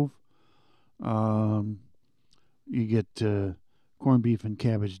Grove. You get corned beef and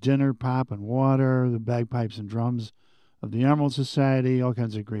cabbage dinner, pop and water, the bagpipes and drums of the Emerald Society, all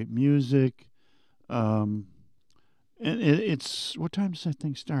kinds of great music. And it's, what time does that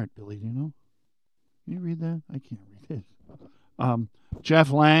thing start, Billy? Do you know? Can you read that? I can't read it.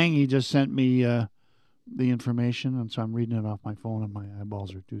 Jeff Lang, he just sent me the information, and so I'm reading it off my phone, and my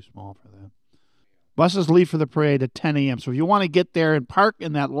eyeballs are too small for that. Buses leave for the parade at 10 a.m. So if you want to get there and park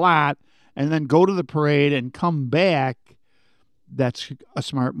in that lot and then go to the parade and come back, that's a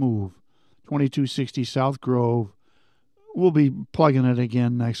smart move. 2260 South Grove. We'll be plugging it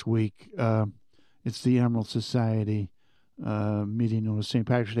again next week. It's the Emerald Society meeting known as St.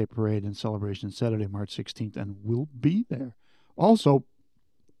 Patrick's Day Parade and Celebration Saturday, March 16th, and we'll be there. Also,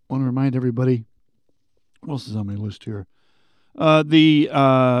 I want to remind everybody, what else is on my list here?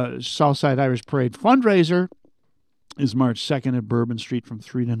 The Southside Irish Parade fundraiser is March 2nd at Bourbon Street from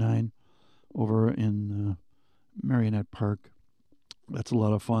 3 to 9 over in Marionette Park. That's a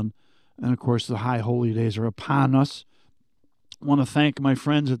lot of fun. And, of course, the High Holy Days are upon us. I want to thank my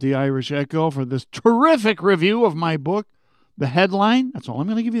friends at the Irish Echo for this terrific review of my book. The headline, that's all I'm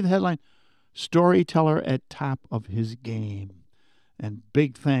going to give you, the headline, Storyteller at Top of His Game. And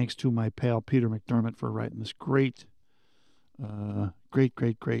big thanks to my pal Peter McDermott for writing this great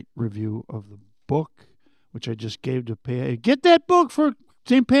review of the book, which I just gave to pay. Get that book for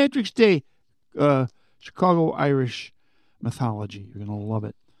St. Patrick's Day, Chicago Irish Mythology. You're going to love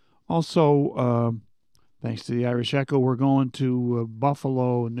it. Also, thanks to the Irish Echo, we're going to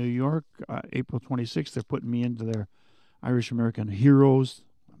Buffalo, New York, April 26th. They're putting me into their Irish American Heroes.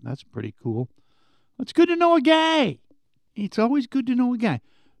 That's pretty cool. It's good to know a guy. It's always good to know a guy.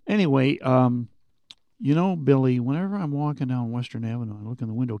 Anyway, you know, Billy, whenever I'm walking down Western Avenue and I look in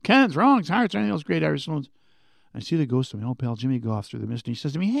the window, Ken's, Wrongs, Hearts, anything else great Irish saloons, I see the ghost of my old pal Jimmy Goff through the mist, and he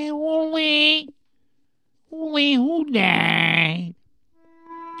says to me, "Hey, Ole, who died?"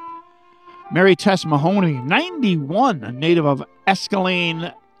 Mary Tess Mahoney, 91, a native of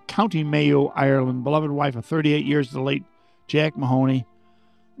Escalane, County Mayo, Ireland, beloved wife of 38 years to the late Jack Mahoney,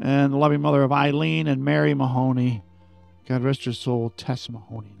 and the loving mother of Eileen and Mary Mahoney. God rest her soul, Tess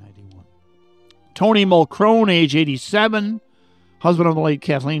Mahoney, 91. Tony Mulcrone, age 87, husband of the late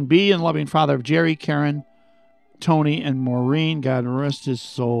Kathleen B., and loving father of Jerry, Karen, Tony, and Maureen. God rest his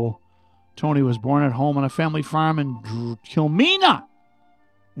soul. Tony was born at home on a family farm in Kilmena.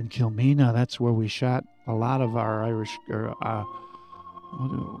 In Kilmena, that's where we shot a lot of our Irish, it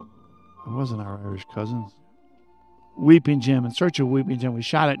wasn't our Irish cousins. Weeping Jim, In Search of Weeping Jim. We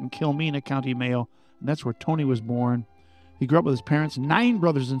shot it in Kilmena, County Mayo, and that's where Tony was born. He grew up with his parents, 9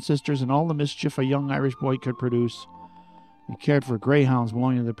 brothers and sisters, and all the mischief a young Irish boy could produce. He cared for greyhounds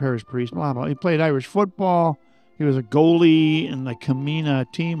belonging to the parish priest, blah, blah. He played Irish football. He was a goalie in the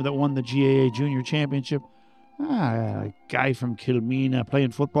Kilmena team that won the GAA Junior Championship. A guy from Kilmena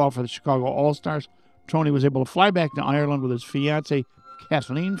playing football for the Chicago All-Stars. Tony was able to fly back to Ireland with his fiancée,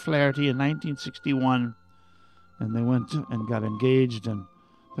 Kathleen Flaherty, in 1961. And they went and got engaged, and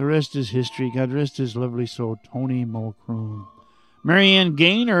the rest is history. God rest his lovely soul, Tony Mulcrone. Marianne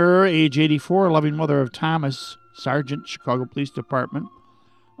Gaynor, age 84, loving mother of Thomas, Sergeant, Chicago Police Department.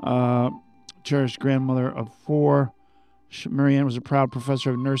 Cherished grandmother of 4. Marianne was a proud professor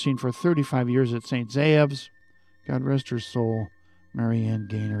of nursing for 35 years at St. Zave's. God rest her soul, Marianne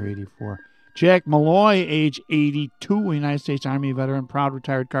Gaynor, 84. Jack Malloy, age 82, United States Army veteran, proud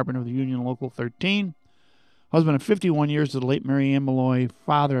retired carpenter of the Union Local 13. Husband of 51 years to the late Marianne Malloy,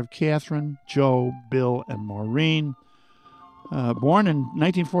 father of Catherine, Joe, Bill, and Maureen. Born in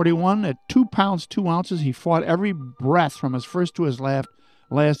 1941 at 2 pounds 2 ounces, he fought every breath from his first to his last.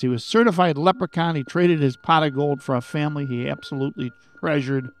 He was certified leprechaun. He traded his pot of gold for a family he absolutely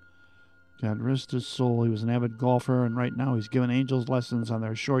treasured. God rest his soul. He was an avid golfer, and right now he's giving Angels lessons on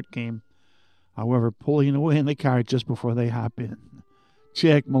their short game. However, pulling away in the car just before they hop in.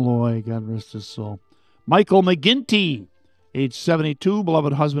 Jack Malloy, God rest his soul. Michael McGinty, age 72,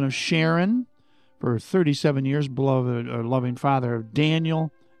 beloved husband of Sharon for 37 years, beloved loving father of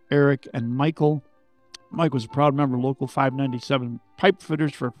Daniel, Eric, and Michael. Mike was a proud member of Local 597 pipe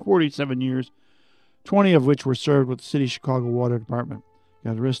fitters for 47 years, 20 of which were served with the City of Chicago Water Department.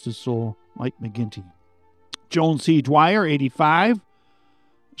 God rest his soul, Mike McGinty. Joan C. Dwyer, 85.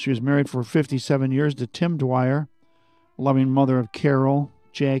 She was married for 57 years to Tim Dwyer, loving mother of Carol,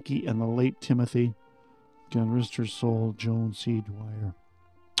 Jackie, and the late Timothy. God rest her soul, Joan C. Dwyer.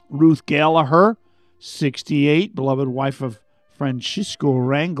 Ruth Gallagher, 68, beloved wife of Francisco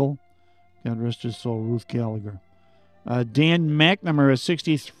Rangel. God rest his soul, Ruth Gallagher. Dan McNamara,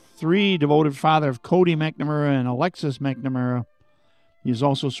 63, devoted father of Cody McNamara and Alexis McNamara. He is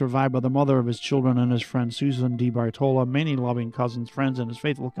also survived by the mother of his children and his friend Susan D. Bartola, many loving cousins, friends, and his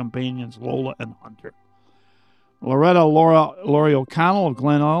faithful companions Lola and Hunter. Loretta Laurie O'Connell of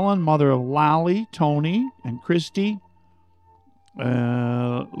Glen Ellen, mother of Lolly, Tony, and Christy.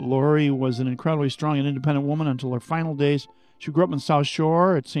 Laurie was an incredibly strong and independent woman until her final days. She grew up in South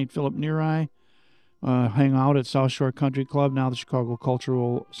Shore at St. Philip Neri, hang out at South Shore Country Club, now the Chicago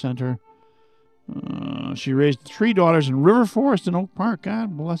Cultural Center. She raised 3 daughters in River Forest and Oak Park.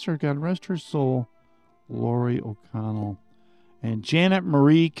 God bless her. God rest her soul. Laurie O'Connell. And Janet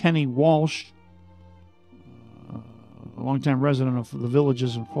Marie Kenny Walsh, a longtime resident of the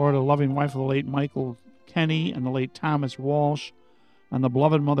Villages in Florida, loving wife of the late Michael Kenny and the late Thomas Walsh, and the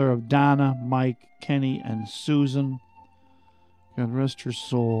beloved mother of Donna, Mike, Kenny, and Susan. God rest her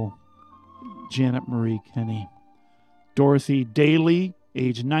soul. Janet Marie Kenny. Dorothy Daly,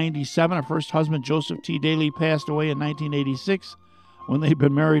 age 97. Her first husband, Joseph T. Daly, passed away in 1986 when they'd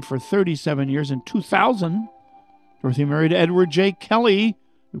been married for 37 years. In 2000, Dorothy married Edward J. Kelly,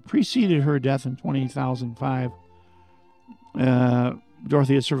 who preceded her death in 2005.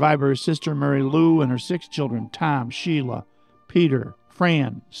 Dorothy is survived by her sister, Mary Lou, and her 6 children, Tom, Sheila, Peter,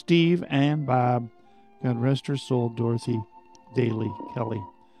 Fran, Steve, and Bob. God rest her soul, Dorothy Daly Kelly.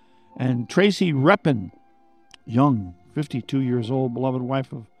 And Tracy Reppin, young, 52 years old, beloved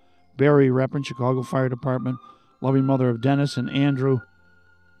wife of Barry Reppin, Chicago Fire Department, loving mother of Dennis and Andrew,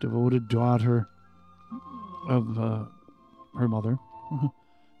 devoted daughter of her mother.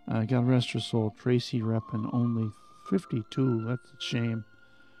 God rest her soul, Tracy Reppin, only 52. That's a shame.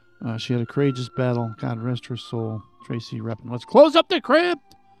 She had a courageous battle. God rest her soul, Tracy Reppin. Let's close up the crypt.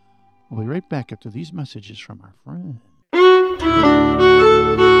 We'll be right back after these messages from our friend.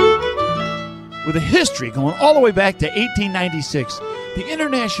 With a history going all the way back to 1896, the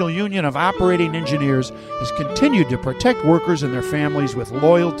International Union of Operating Engineers has continued to protect workers and their families with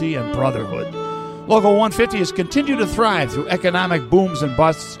loyalty and brotherhood. Local 150 has continued to thrive through economic booms and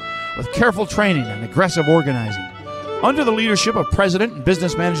busts with careful training and aggressive organizing. Under the leadership of President and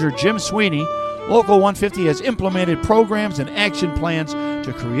Business Manager Jim Sweeney, Local 150 has implemented programs and action plans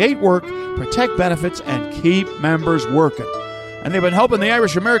to create work, protect benefits, and keep members working. And they've been helping the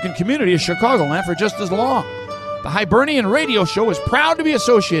Irish American community of Chicagoland for just as long. The Hibernian radio show is proud to be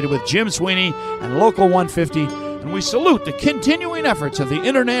associated with Jim Sweeney and Local 150, and we salute the continuing efforts of the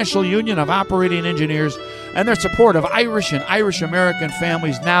International Union of Operating Engineers and their support of Irish and Irish American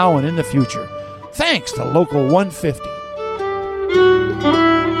families now and in the future. Thanks to Local 150.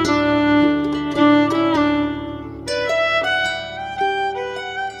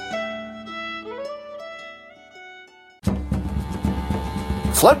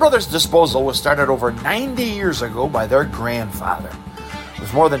 Flood Brothers Disposal was started over 90 years ago by their grandfather.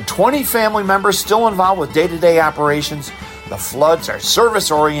 With more than 20 family members still involved with day-to-day operations, the Floods are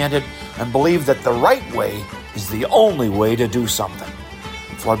service-oriented and believe that the right way is the only way to do something.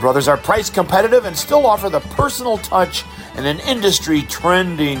 Flood Brothers are price competitive and still offer the personal touch and an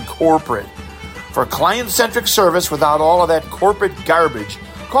industry-trending corporate. For client-centric service without all of that corporate garbage,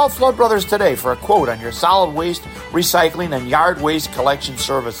 call Flood Brothers today for a quote on your solid waste, recycling, and yard waste collection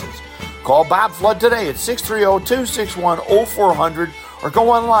services. Call Bob Flood today at 630-261-0400 or go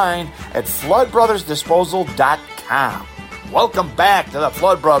online at floodbrothersdisposal.com. Welcome back to the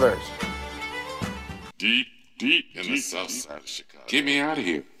Flood Brothers. Deep in the south side of Chicago. Get me out of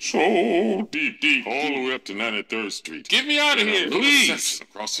here. So deep. All the way up to 93rd Street. Get me out of here, please.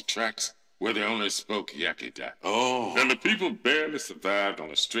 Across the tracks where they only spoke Yankee-Dak. Oh. And the people barely survived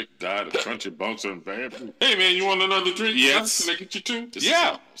on a strict diet of crunchy bunker and bad food. Hey, man, you want another drink? Yes. Can I get you two? This is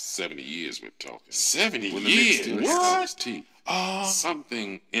almost 70 years we're talking. 70 years? What?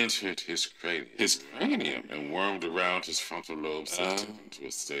 Something entered his cranium and wormed around his frontal lobes and took him to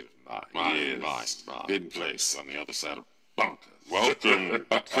a state of mind. Hidden place on the other side of bunkers. Welcome,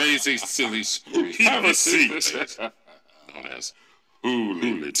 a crazy, silly screw. Have a seat. Known as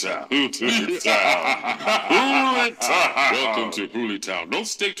Hooley Town. Hooley Town. Welcome to Hooley Town. Don't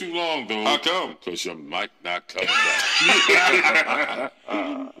stay too long, though. How come? Because you might not come back.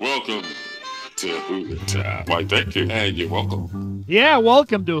 Welcome to Hooley Town. Why, thank you. And you're welcome. Yeah,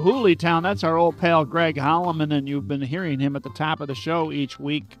 welcome to Hooley Town. That's our old pal Greg Holloman, and you've been hearing him at the top of the show each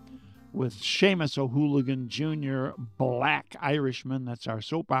week with Seamus O'Hooligan Jr., Black Irishman. That's our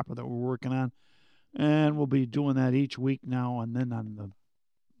soap opera that we're working on. And we'll be doing that each week now. And then on the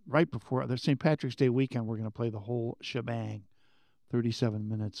right before the St. Patrick's Day weekend, we're going to play the whole shebang, 37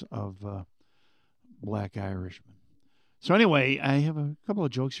 minutes of Black Irishman. So anyway, I have a couple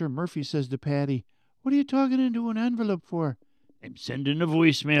of jokes here. Murphy says to Patty, "What are you talking into an envelope for?" "I'm sending a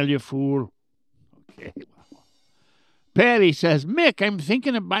voicemail, you fool." Okay, well. Patty says, Mick, I'm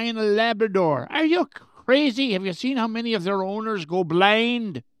thinking of buying a Labrador. Are you crazy? Have you seen how many of their owners go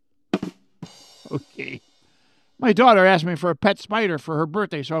blind? Okay. My daughter asked me for a pet spider for her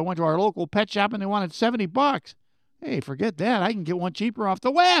birthday, so I went to our local pet shop and they wanted $70. Hey, forget that. I can get one cheaper off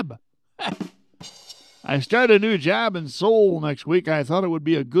the web. I start a new job in Seoul next week. I thought it would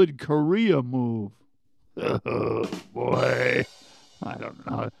be a good Korea move. Oh, boy. I don't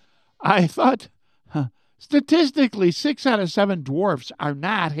know. I thought statistically 6 out of 7 dwarfs are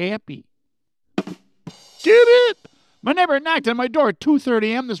not happy. Get it? My neighbor knocked on my door at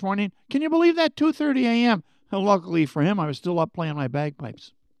 2:30 a.m. this morning. Can you believe that? 2:30 a.m. Luckily for him, I was still up playing my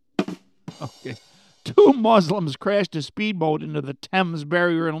bagpipes. Okay. 2 Muslims crashed a speedboat into the Thames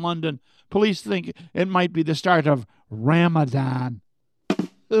barrier in London. Police think it might be the start of Ramadan.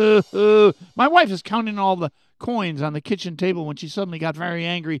 My wife is counting all the coins on the kitchen table when she suddenly got very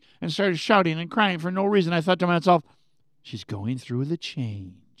angry and started shouting and crying for no reason. I thought to myself, she's going through the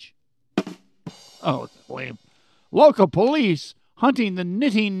change. Oh, it's lame. Local police hunting the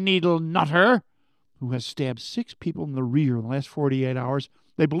knitting needle nutter who has stabbed 6 people in the rear in the last 48 hours.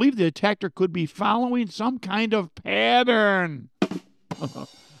 They believe the attacker could be following some kind of pattern.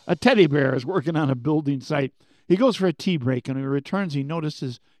 A teddy bear is working on a building site. He goes for a tea break, and when he returns, he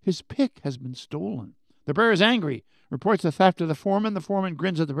notices his pick has been stolen. The bear is angry, reports the theft to the foreman. The foreman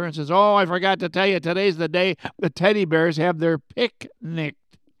grins at the bear and says, oh, I forgot to tell you, today's the day the teddy bears have their pick nicked.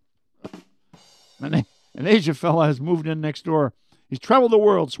 An Asia fella has moved in next door. He's traveled the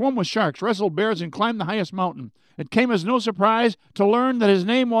world, swum with sharks, wrestled bears, and climbed the highest mountain. It came as no surprise to learn that his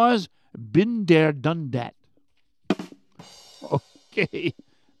name was Been There, Done Dat. Okay.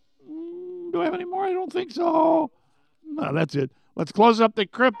 Do I have any more? I don't think so. No, that's it. Let's close up the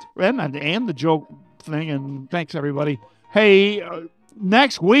crypt and the joke thing, and thanks, everybody. Hey,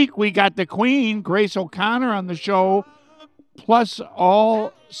 next week we got the Queen, Grace O'Connor, on the show, plus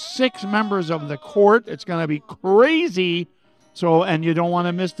all 6 members of the court. It's going to be crazy. So, and you don't want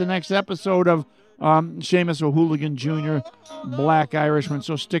to miss the next episode of Seamus O'Hooligan Jr., Black Irishman.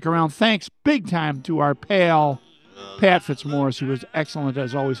 So stick around. Thanks big time to our pal, Pat Fitzmaurice, who was excellent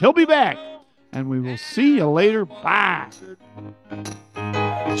as always. He'll be back, and we will see you later. Bye.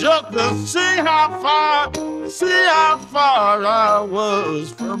 Just to see how far I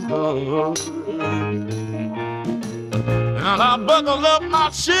was from her. And I buckled up my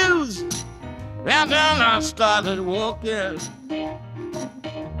shoes, and then I started walking.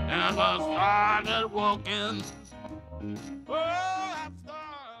 And I started walking. Oh,